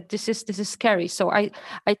mean. That this is scary. So I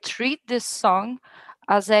treat this song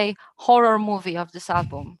as a horror movie of this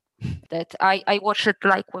album. That I watch it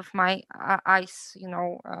like with my eyes,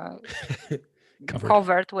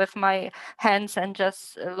 covered with my hands and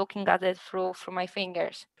just looking at it through my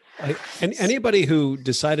fingers. And anybody who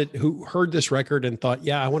heard this record and thought,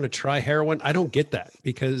 yeah, I want to try heroin, I don't get that,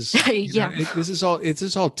 because this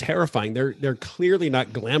is all terrifying. They're clearly not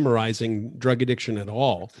glamorizing drug addiction at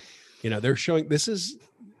all. They're showing this is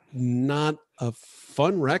not a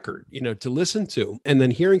fun record, to listen to. And then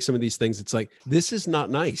hearing some of these things, it's like, this is not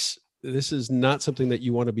nice. This is not something that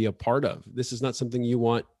you want to be a part of. This is not something you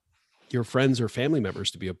want your friends or family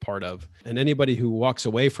members to be a part of. And anybody who walks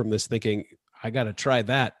away from this thinking, I got to try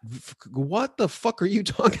that, what the fuck are you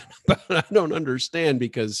talking about? I don't understand,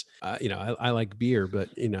 because, I like beer, but,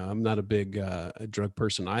 I'm not a big drug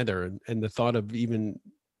person either. And the thought of even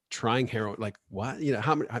trying heroin, like what,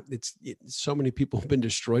 how many, so many people have been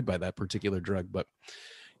destroyed by that particular drug, but,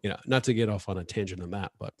 not to get off on a tangent on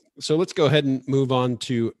that. But so let's go ahead and move on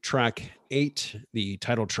to track 8, the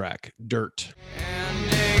title track, Dirt.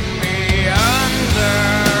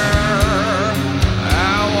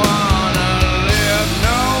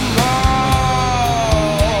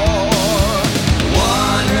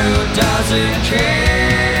 Doesn't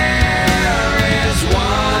care is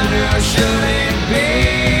one who shouldn't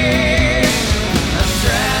be. I'm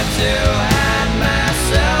trying to hide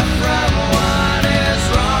myself from what is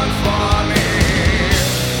wrong for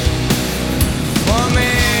me.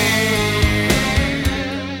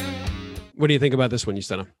 What do you think about this one,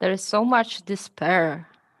 Justena? There is so much despair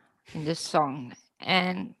in this song,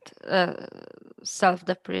 and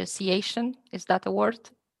self-depreciation. Is that a word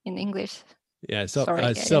in English? Yeah,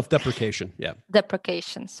 self-deprecation. Yeah.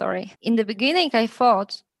 Deprecation, sorry. In the beginning, I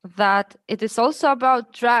thought that it is also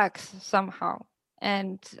about drugs somehow.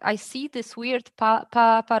 And I see this weird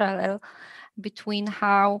parallel between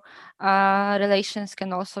how relations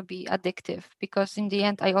can also be addictive. Because in the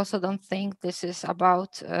end, I also don't think this is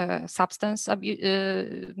about substance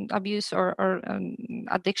abuse or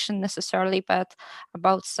addiction necessarily, but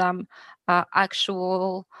about some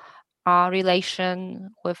actual relation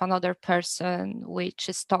with another person which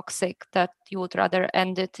is toxic, that you would rather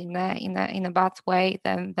end it in a bad way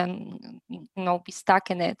than be stuck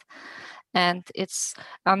in it. And it's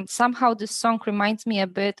somehow this song reminds me a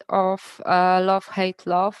bit of Love Hate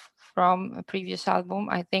Love from a previous album.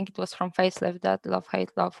 I think it was from Facelift, that Love,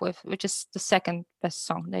 Hate, Love With, which is the second best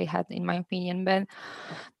song they had, in my opinion. But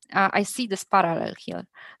I see this parallel here,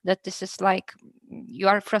 that this is like you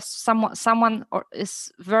are someone or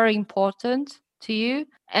is very important to you,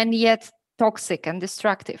 and yet toxic and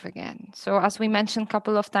destructive again. So as we mentioned a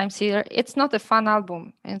couple of times here, it's not a fun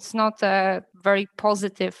album. It's not a very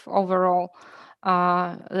positive overall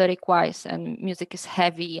lyric wise, and music is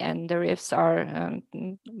heavy and the riffs are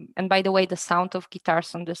and by the way, the sound of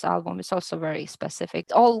guitars on this album is also very specific.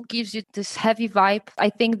 It all gives you this heavy vibe. I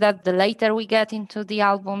think that the later we get into the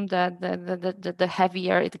album, the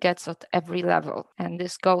heavier it gets at every level, and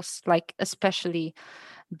this goes like especially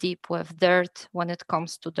deep with Dirt when it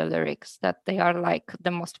comes to the lyrics, that they are like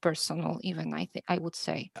the most personal, even I would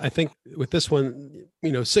say. I think with this one,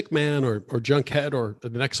 Sick Man or Junkhead or the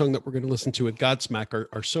next song that we're going to listen to at Godsmack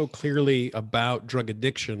are so clearly about drug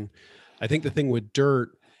addiction. I think the thing with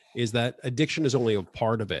Dirt is that addiction is only a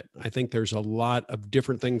part of it. I think there's a lot of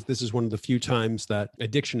different things. This is one of the few times that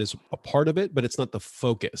addiction is a part of it, but it's not the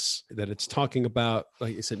focus. That it's talking about,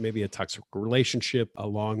 like you said, maybe a toxic relationship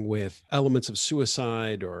along with elements of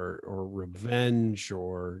suicide or revenge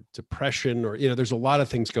or depression, or, there's a lot of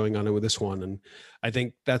things going on with this one. And I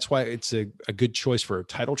think that's why it's a good choice for a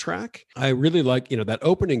title track. I really like, that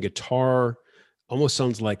opening guitar almost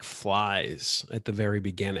sounds like Flies at the very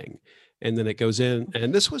beginning. And then it goes in.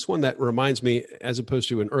 And this was one that reminds me, as opposed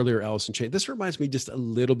to an earlier Alice in Chains, this reminds me just a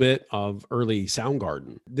little bit of early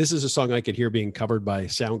Soundgarden. This is a song I could hear being covered by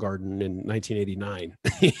Soundgarden in 1989.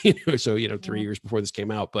 So, 3 years before this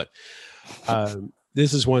came out. But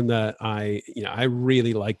this is one that I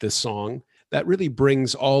really like this song. That really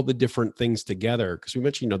brings all the different things together. Because we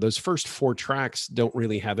mentioned, those first 4 tracks don't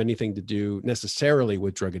really have anything to do necessarily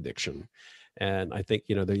with drug addiction. And I think,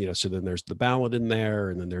 so then there's the ballad in there,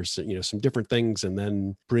 and then there's, some different things, and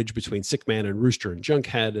then bridge between Sick Man and Rooster and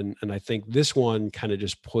Junkhead. And I think this one kind of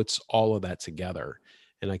just puts all of that together.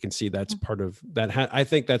 And I can see that's part of that. I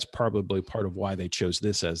think that's probably part of why they chose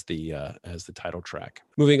this as the title track.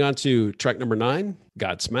 Moving on to track number 9,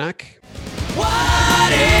 Godsmack.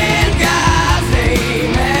 What in God's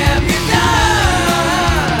name have you done?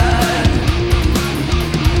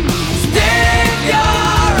 Stick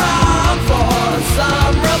your arm for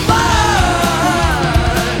some reward.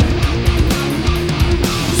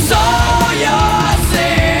 So your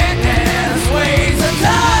sickness weighs a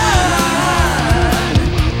ton,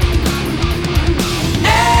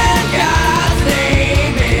 and God's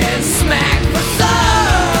name is smack for some.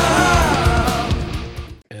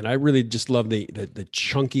 And I really just love the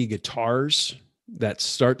chunky guitars that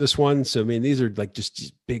start this one. So, these are like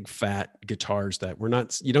just big fat guitars that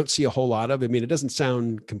you don't see a whole lot of. It doesn't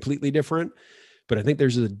sound completely different, but I think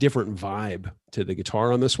there's a different vibe to the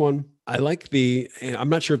guitar on this one. I like I'm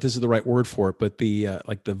not sure if this is the right word for it, but the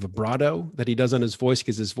vibrato that he does on his voice,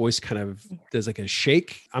 because his voice kind of does like a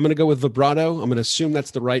shake. I'm going to go with vibrato. I'm going to assume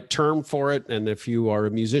that's the right term for it. And if you are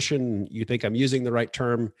a musician, you think I'm using the right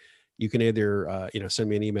term, you can either, send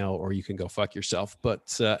me an email, or you can go fuck yourself. But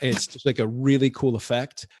it's just like a really cool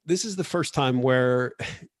effect. This is the first time where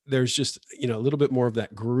there's just, a little bit more of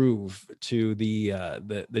that groove to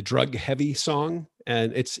the drug heavy song.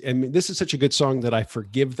 And this is such a good song that I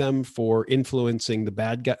forgive them for influencing the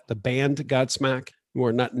band Godsmack, who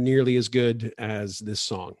are not nearly as good as this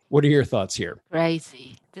song. What are your thoughts here?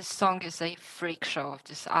 Crazy. This song is a freak show of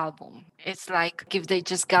this album. It's like if they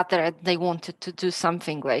just got there and they wanted to do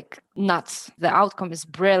something like nuts. The outcome is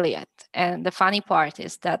brilliant. And the funny part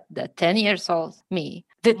is that the 10 years old me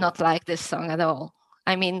did not like this song at all.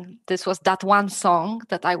 This was that one song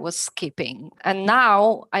that I was skipping. And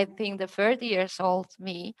now I think the 30 years old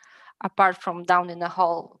me, apart from Down in the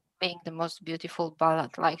Hole being the most beautiful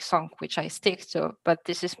ballad-like song, which I stick to, but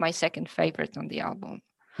this is my second favorite on the album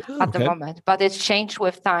at the moment. But it's changed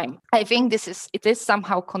with time. I think it is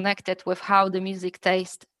somehow connected with how the music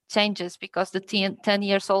taste changes, because the 10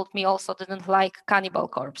 years old me also didn't like Cannibal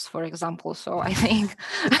Corpse, for example. So I think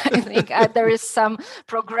there is some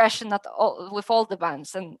progression with all the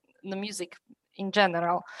bands and the music in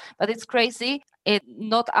general. But it's crazy. It's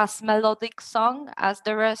not as melodic song as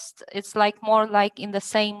the rest. It's like more like in the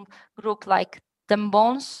same group like Them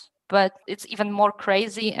Bones, but it's even more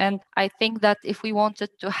crazy. And I think that if we wanted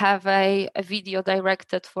to have a video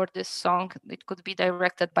directed for this song, it could be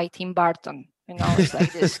directed by Tim Burton. It's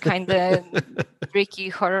like this kind of freaky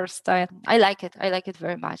horror style. I like it. I like it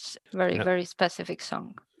very much. Very, very specific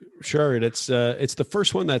song. Sure. And it's the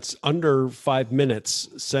first one that's under 5 minutes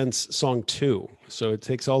since song 2. So it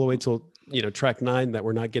takes all the way till track 9 that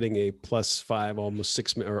we're not getting a +5, almost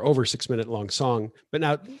 6 minute or over 6 minute long song. But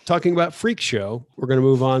now talking about Freak Show, we're going to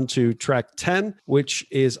move on to track 10, which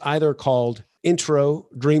is either called Intro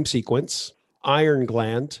Dream Sequence, Iron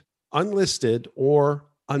Gland, Unlisted, or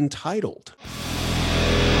Untitled.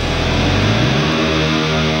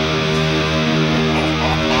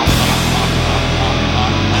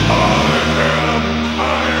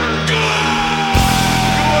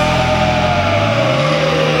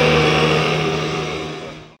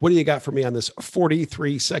 What do you got for me on this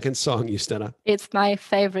 43-second song, Justyna? It's my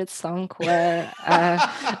favorite song where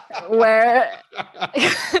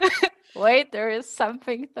wait, there is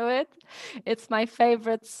something to it. It's my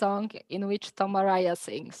favorite song in which Tom Araya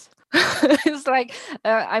sings. It's like,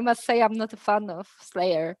 I must say I'm not a fan of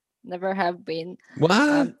Slayer. Never have been.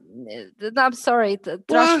 What? I'm sorry,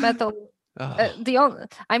 thrash metal. I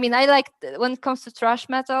like, when it comes to thrash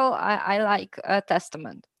metal, I like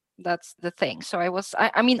Testament. That's the thing. So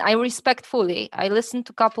I respect fully. I listened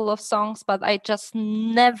to a couple of songs, but I just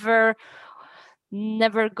never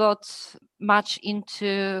got much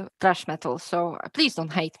into thrash metal. So please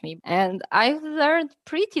don't hate me. And I learned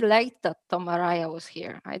pretty late that Tom Araya was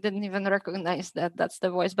here. I didn't even recognize that that's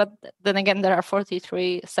the voice. But then again, there are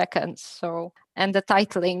 43 seconds. So, and the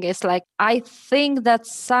titling is like, I think that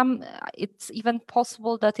it's even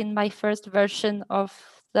possible that in my first version of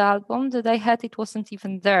the album that I had, it wasn't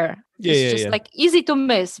even there. It's just like easy to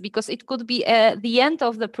miss, because it could be the end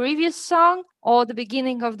of the previous song or the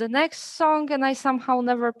beginning of the next song, and I somehow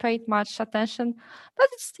never paid much attention. But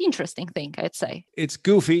it's an interesting thing, I'd say. It's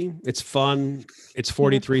goofy. It's fun. It's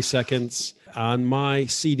 43 seconds. On my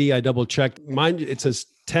CD, I double checked. Mine, it says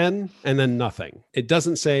 10 and then nothing. It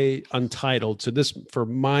doesn't say Untitled. So this, for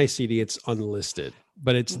my CD, it's unlisted.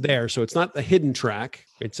 But it's there. So it's not a hidden track.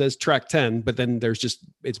 It says track 10, but then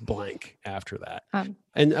it's blank after that.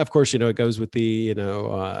 And of course, it goes with the,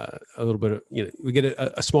 a little bit of, we get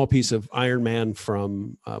a small piece of Iron Man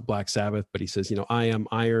from Black Sabbath, but he says, I am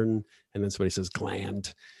iron. And then somebody says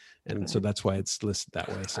gland. And so that's why it's listed that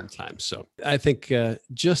way sometimes. So I think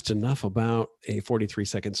just enough about a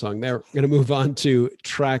 43-second song there. We're going to move on to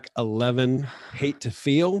track 11, Hate to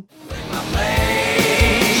Feel.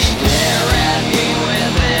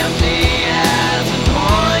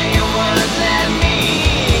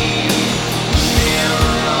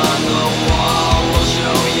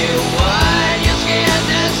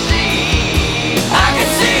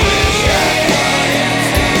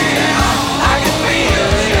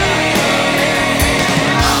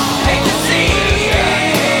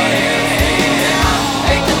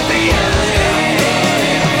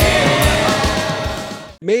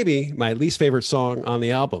 Maybe my least favorite song on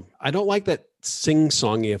the album. I don't like that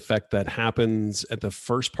sing-songy effect that happens at the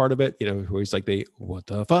first part of it, where he's like, what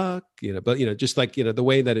the fuck, but, just like, the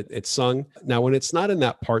way that it's sung. Now, when it's not in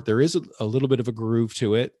that part, there is a little bit of a groove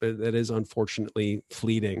to it, but that is unfortunately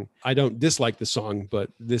fleeting. I don't dislike the song,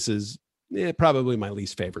 but this is probably my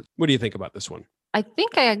least favorite. What do you think about this one? I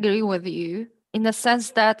think I agree with you, in the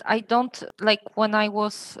sense that I don't like, when I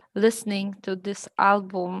was listening to this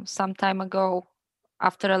album some time ago,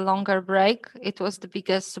 after a longer break, it was the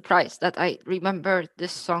biggest surprise that I remembered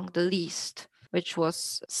this song the least, which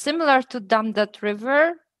was similar to Damn That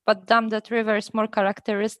River, but Damn That River is more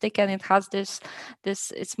characteristic, and it has this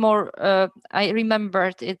it's more, I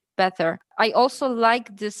remembered it better. I also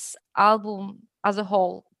like this album as a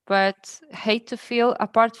whole, but Hate to Feel,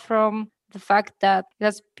 apart from the fact that it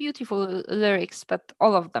has beautiful lyrics, but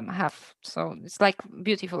all of them have. So it's like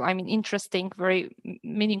beautiful, interesting, very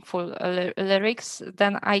meaningful lyrics.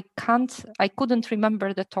 Then I couldn't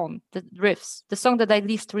remember the tone, the riffs, the song that I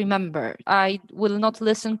least remember. I will not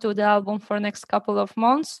listen to the album for the next couple of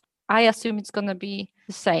months. I assume it's going to be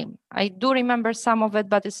the same. I do remember some of it,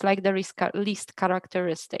 but it's like the least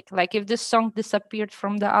characteristic. Like if this song disappeared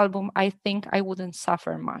from the album, I think I wouldn't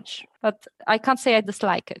suffer much. But I can't say I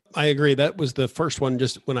dislike it. I agree. That was the first one.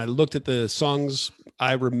 Just when I looked at the songs,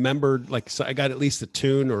 I remembered, so I got at least a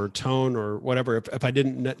tune or a tone or whatever. If I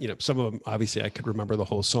didn't, some of them, obviously I could remember the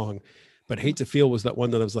whole song. But Hate to Feel was that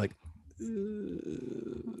one that I was like,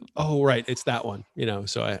 oh, right, it's that one,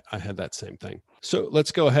 so I had that same thing. So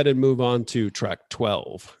let's go ahead and move on to track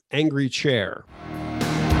 12, Angry Chair.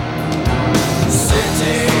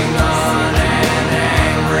 Sitting on an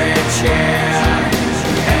angry chair,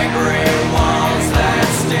 angry walls that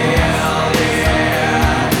steal the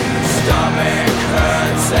air, stomach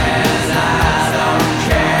hurts and I don't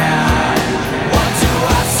care. What do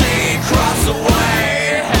I see cross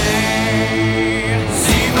away? Hey,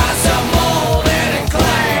 see myself molded in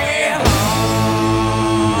clay.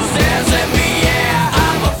 Stares at me, yeah,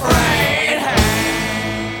 I'm afraid.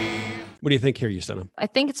 Hey. What do you think here, Justina? I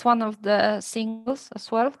think it's one of the singles as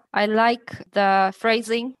well. I like the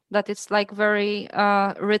phrasing, that it's like very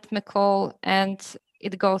rhythmical, and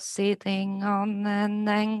it goes sitting on an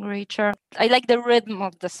angry chair. I like the rhythm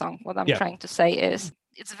of the song. What I'm trying to say is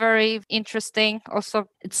it's very interesting. Also,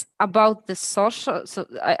 it's about the social. So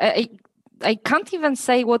I can't even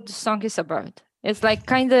say what the song is about. It's like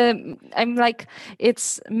kind of, I'm like,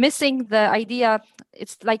 it's missing the idea.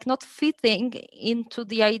 It's like not fitting into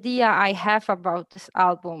the idea I have about this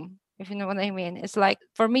album, if you know what I mean. It's like,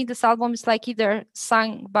 for me, this album is like either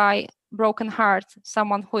sung by broken heart,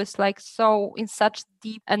 someone who is like so in such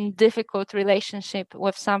deep and difficult relationship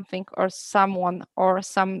with something or someone or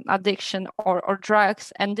some addiction or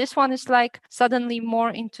drugs. And this one is like suddenly more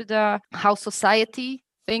into the how society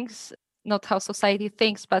thinks. Not how society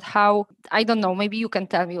thinks, but how, I don't know, maybe you can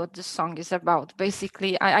tell me what this song is about.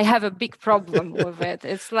 Basically, I have a big problem with it.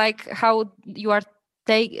 It's like how you are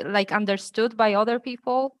understood by other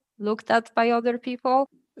people, looked at by other people.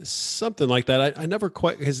 Something like that. I never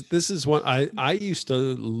quite, because this is one I used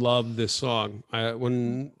to love this song.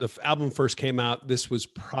 When the album first came out, this was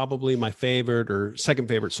probably my favorite or second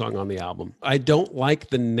favorite song on the album. I don't like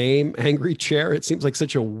the name Angry Chair. It seems like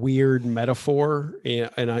such a weird metaphor.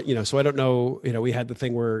 And so I don't know, we had the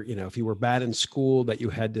thing where, if you were bad in school that you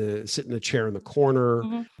had to sit in a chair in the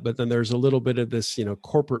corner, but then there's a little bit of this,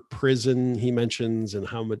 corporate prison he mentions, and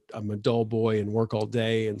how I'm a dull boy and work all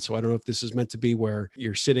day. And so I don't know if this is meant to be where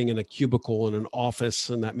you're sitting in a cubicle in an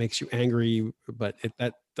office and that makes you angry, but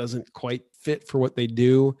that doesn't quite fit for what they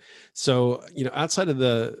do. So, outside of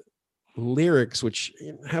the lyrics, which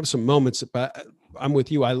have some moments, but I'm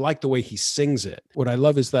with you. I like the way he sings it. What I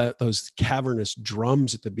love is that those cavernous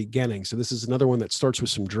drums at the beginning. So this is another one that starts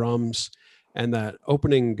with some drums, and that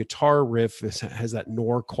opening guitar riff has that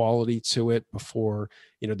Nor quality to it before,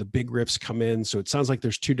 the big riffs come in. So it sounds like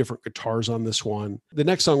there's two different guitars on this one. The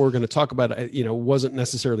next song we're going to talk about, wasn't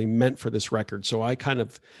necessarily meant for this record. So I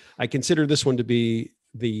consider this one to be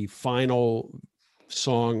the final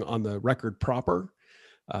song on the record proper.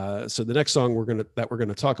 So the next song we're going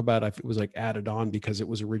to talk about, it was like added on because it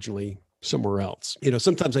was originally somewhere else.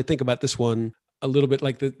 Sometimes I think about this one a little bit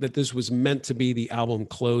like that this was meant to be the album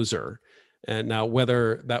closer. And now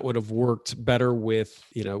whether that would have worked better with,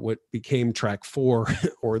 what became track 4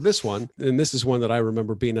 or this one. And this is one that I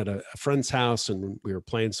remember being at a friend's house, and we were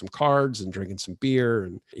playing some cards and drinking some beer.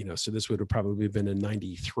 And, so this would have probably been in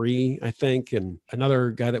 93, I think. And another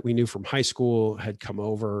guy that we knew from high school had come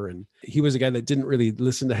over, and he was a guy that didn't really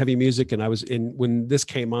listen to heavy music. And when this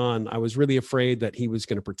came on, I was really afraid that he was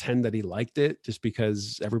going to pretend that he liked it just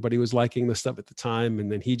because everybody was liking the stuff at the time.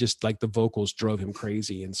 And then he just, like, the vocals drove him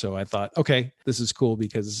crazy. And so I thought, okay, this is cool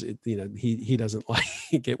because he doesn't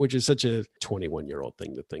like it, which is such a 21-year-old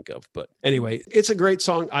thing to think of. But anyway, it's a great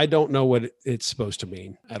song. I don't know what it's supposed to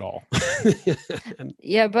mean at all.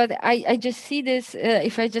 Yeah, but I just see this,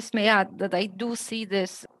 if I just may add, that I do see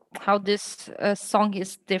this, how this song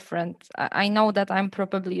is different. I know that I'm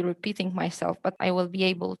probably repeating myself, but I will be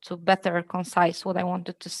able to better concise what I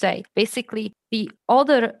wanted to say. Basically, the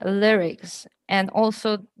other lyrics and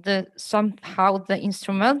also somehow the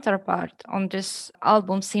instrumental part on this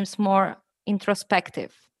album seems more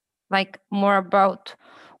introspective, like more about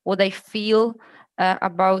what I feel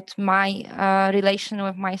about my relation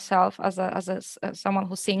with myself as someone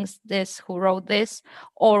who sings this, who wrote this,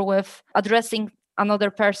 or with addressing another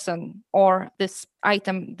person or this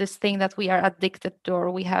item, this thing that we are addicted to or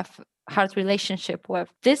we have hard relationship with.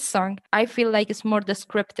 This song, I feel like it's more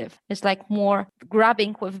descriptive. It's like more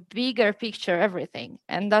grabbing with bigger picture everything.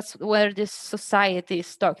 And that's where this society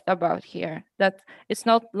is talked about here, that it's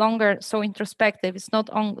not longer so introspective. It's not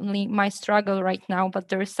only my struggle right now, but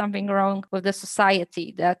there is something wrong with the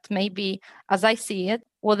society that maybe, as I see it,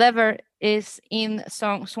 whatever is in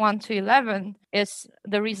songs 1 to 11 is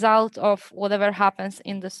the result of whatever happens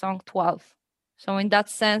in the song 12. So in that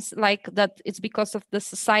sense, like that, it's because of the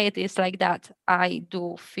society is like that. I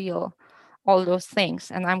do feel all those things,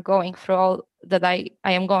 and I'm going through all that I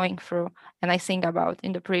am going through, and I sing about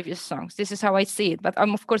in the previous songs. This is how I see it. But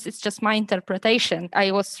of course, it's just my interpretation. I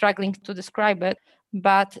was struggling to describe it,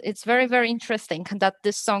 but it's very, very interesting that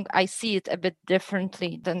this song, I see it a bit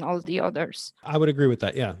differently than all the others. I would agree with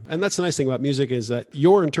that. Yeah. And that's the nice thing about music is that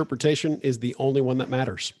your interpretation is the only one that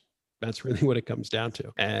matters. That's really what it comes down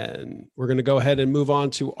to. And we're going to go ahead and move on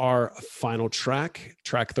to our final track,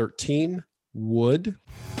 track 13, Wood.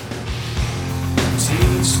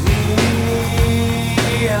 Teach me,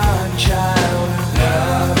 young child,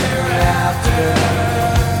 love hereafter.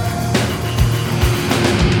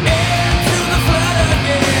 Into the flood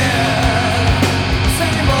again.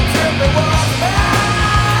 Same old trip it was my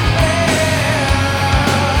way.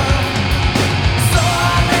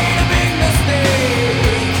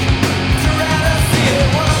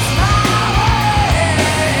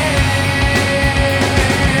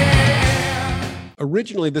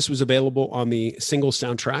 originally this was available on the single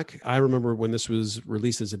soundtrack. I remember when this was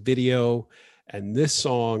released as a video, and this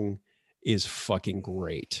song is fucking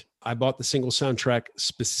great. I bought the single soundtrack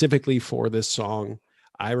specifically for this song.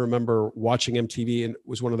 I remember watching MTV and it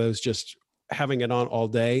was one of those just having it on all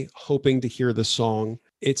day, hoping to hear the song.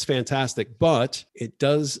 It's fantastic, but it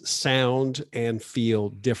does sound and feel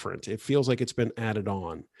different. It feels like it's been added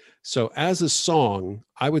on. So as a song,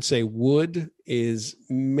 I would say Wood is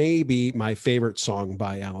maybe my favorite song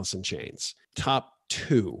by Alice in Chains. Top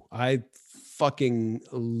 2. I fucking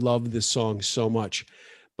love this song so much.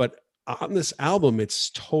 But on this album,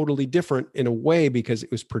 it's totally different in a way because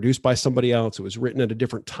it was produced by somebody else. It was written at a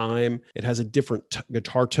different time. It has a different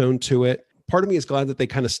guitar tone to it. Part of me is glad that they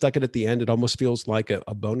kind of stuck it at the end. It almost feels like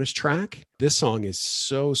a bonus track. This song is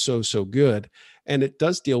so good. And it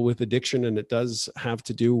does deal with addiction, and it does have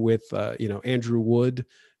to do with, Andrew Wood,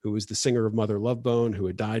 who was the singer of Mother Love Bone, who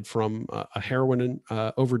had died from a heroin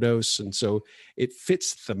overdose. And so it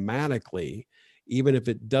fits thematically, even if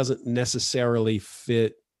it doesn't necessarily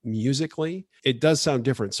fit musically. It does sound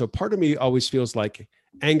different. So part of me always feels like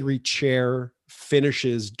Angry Chair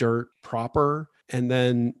finishes Dirt proper, and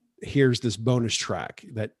then here's this bonus track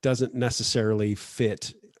that doesn't necessarily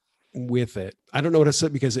fit with it. I don't know what to say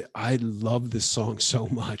because I love this song so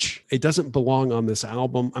much. It doesn't belong on this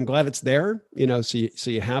album. I'm glad it's there, so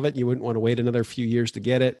you have it. You wouldn't want to wait another few years to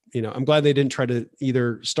get it. I'm glad they didn't try to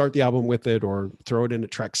either start the album with it or throw it into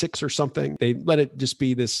track 6 or something. They let it just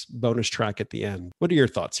be this bonus track at the end. What are your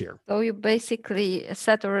thoughts here? So you basically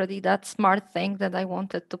said already that smart thing that I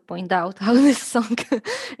wanted to point out, how this song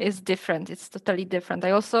is different. It's totally different.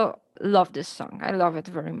 I also love this song. I love it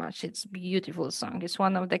very much. It's a beautiful song. It's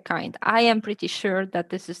one of the kind. I am pretty sure that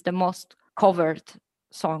this is the most covered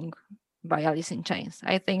song by Alice in Chains.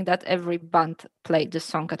 I think that every band played this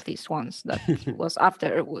song at least once that was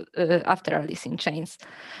after Alice in Chains,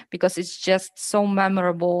 because it's just so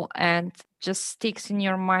memorable and just sticks in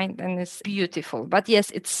your mind and is beautiful. But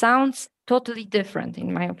yes, it sounds totally different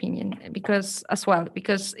in my opinion, because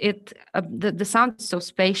it the sound is so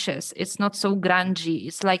spacious. It's not so grungy.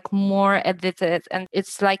 It's like more edited, and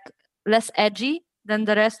it's like less edgy than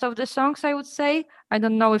the rest of the songs, I would say. I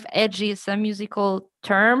don't know if edgy is a musical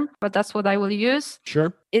term, but that's what I will use.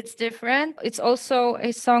 Sure. It's different. It's also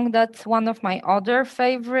a song that one of my other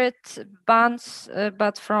favorite bands,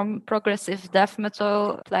 but from progressive death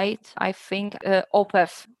metal played. I think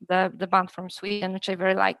Opeth, the band from Sweden, which I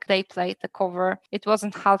very like, they played the cover. It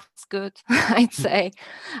wasn't half as good, I'd say,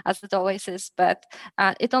 as it always is, but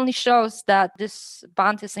it only shows that this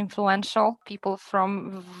band is influential. People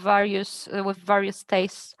from with various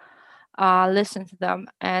tastes listen to them,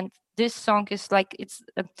 and this song is like,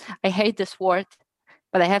 I hate this word,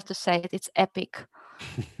 but I have to say it, it's epic.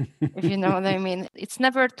 If you know what I mean. It's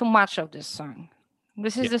never too much of this song.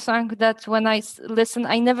 This is the song that when I listen,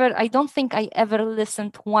 I don't think I ever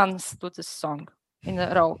listened once to this song in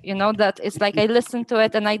a row. That it's like I listened to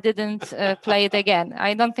it and I didn't play it again.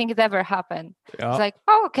 I don't think it ever happened. It's like,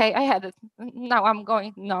 oh, okay, I had it. Now I'm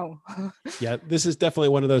going, no. Yeah, this is definitely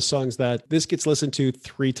one of those songs that this gets listened to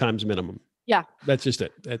 3 times minimum. Yeah. That's just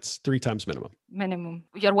it. That's 3 times minimum. Minimum.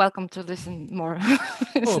 You're welcome to listen more.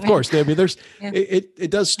 Oh, of course. I mean,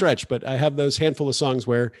 it does stretch, but I have those handful of songs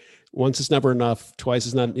where once is never enough, twice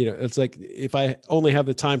is not, it's like, if I only have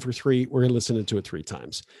the time for 3, we're listening to it 3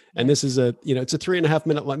 times. And this is it's a 3.5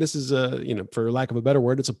 minute long. This is for lack of a better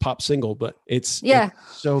word, it's a pop single, but it's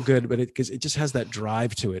so good, but because it just has that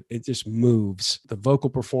drive to it. It just moves. The vocal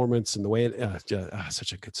performance and the way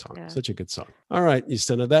such a good song, such a good song. All right,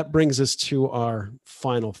 Justyna, that brings us to our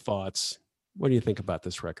final thoughts. What do you think about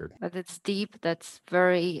this record? That it's deep,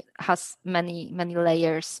 has many, many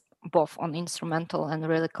layers, both on instrumental and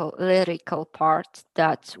lyrical part,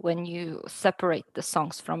 that when you separate the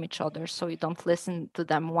songs from each other, so you don't listen to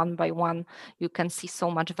them one by one, you can see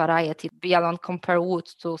so much variety. Be alone, compare Wood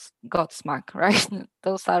to Godsmack, right?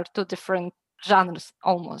 Those are 2 different genres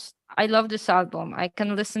almost. I love this album. I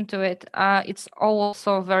can listen to it. It's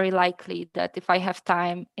also very likely that if I have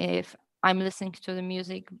time, if I'm listening to the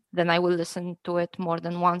music, then I will listen to it more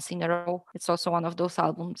than once in a row. It's also one of those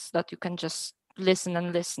albums that you can just listen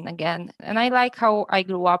and listen again. And I like how I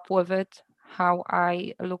grew up with it, how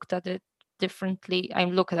I looked at it differently. I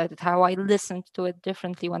looked at it, how I listened to it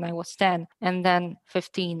differently when I was 10 and then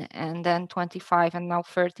 15 and then 25 and now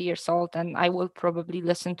 30 years old. And I will probably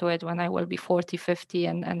listen to it when I will be 40, 50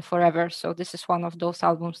 and forever. So this is one of those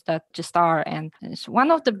albums that just are. And it's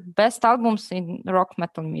one of the best albums in rock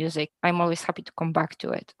metal music. I'm always happy to come back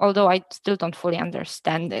to it, although I still don't fully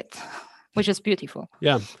understand it. Which is beautiful.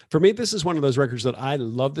 Yeah. For me, this is one of those records that I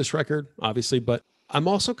love this record, obviously, but I'm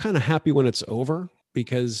also kind of happy when it's over.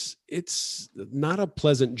 because it's not a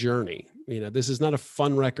pleasant journey. This is not a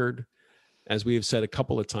fun record. As we have said a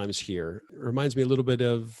couple of times here, it reminds me a little bit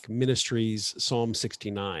of Ministry's Psalm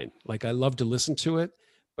 69. Like, I love to listen to it,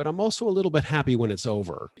 but I'm also a little bit happy when it's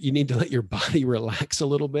over. You need to let your body relax a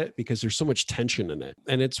little bit because there's so much tension in it.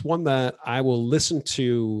 And it's one that I will listen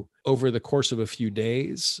to over the course of a few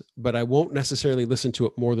days, but I won't necessarily listen to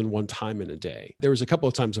it more than one time in a day. There was a couple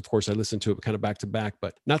of times, of course, I listened to it kind of back to back,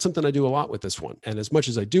 but not something I do a lot with this one. And as much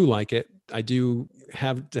as I do like it, I do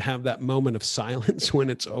have to have that moment of silence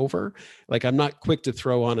when it's over. Like, I'm not quick to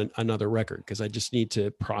throw on another record because I just need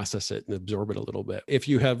to process it and absorb it a little bit. If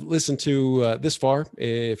you have listened to this far,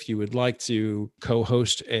 if you would like to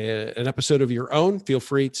co-host an episode of your own, feel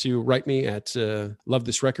free to write me at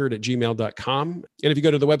lovethisrecord@gmail.com. And if you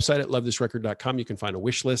go to the website at lovethisrecord.com, you can find a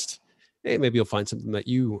wish list. Hey, maybe you'll find something that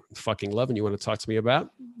you fucking love and you want to talk to me about.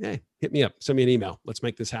 Hey, hit me up, send me an email. Let's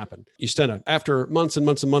make this happen. Justena, after months and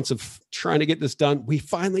months and months of trying to get this done, we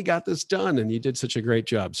finally got this done, and you did such a great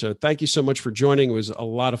job. So thank you so much for joining. It was a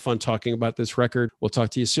lot of fun talking about this record. We'll talk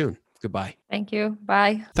to you soon. Goodbye. Thank you.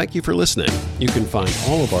 Bye. Thank you for listening. You can find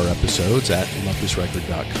all of our episodes at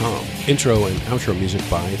lovethisrecord.com. Intro and outro music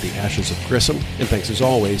by The Ashes of Grissom. And thanks as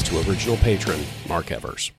always to original patron, Mark Evers.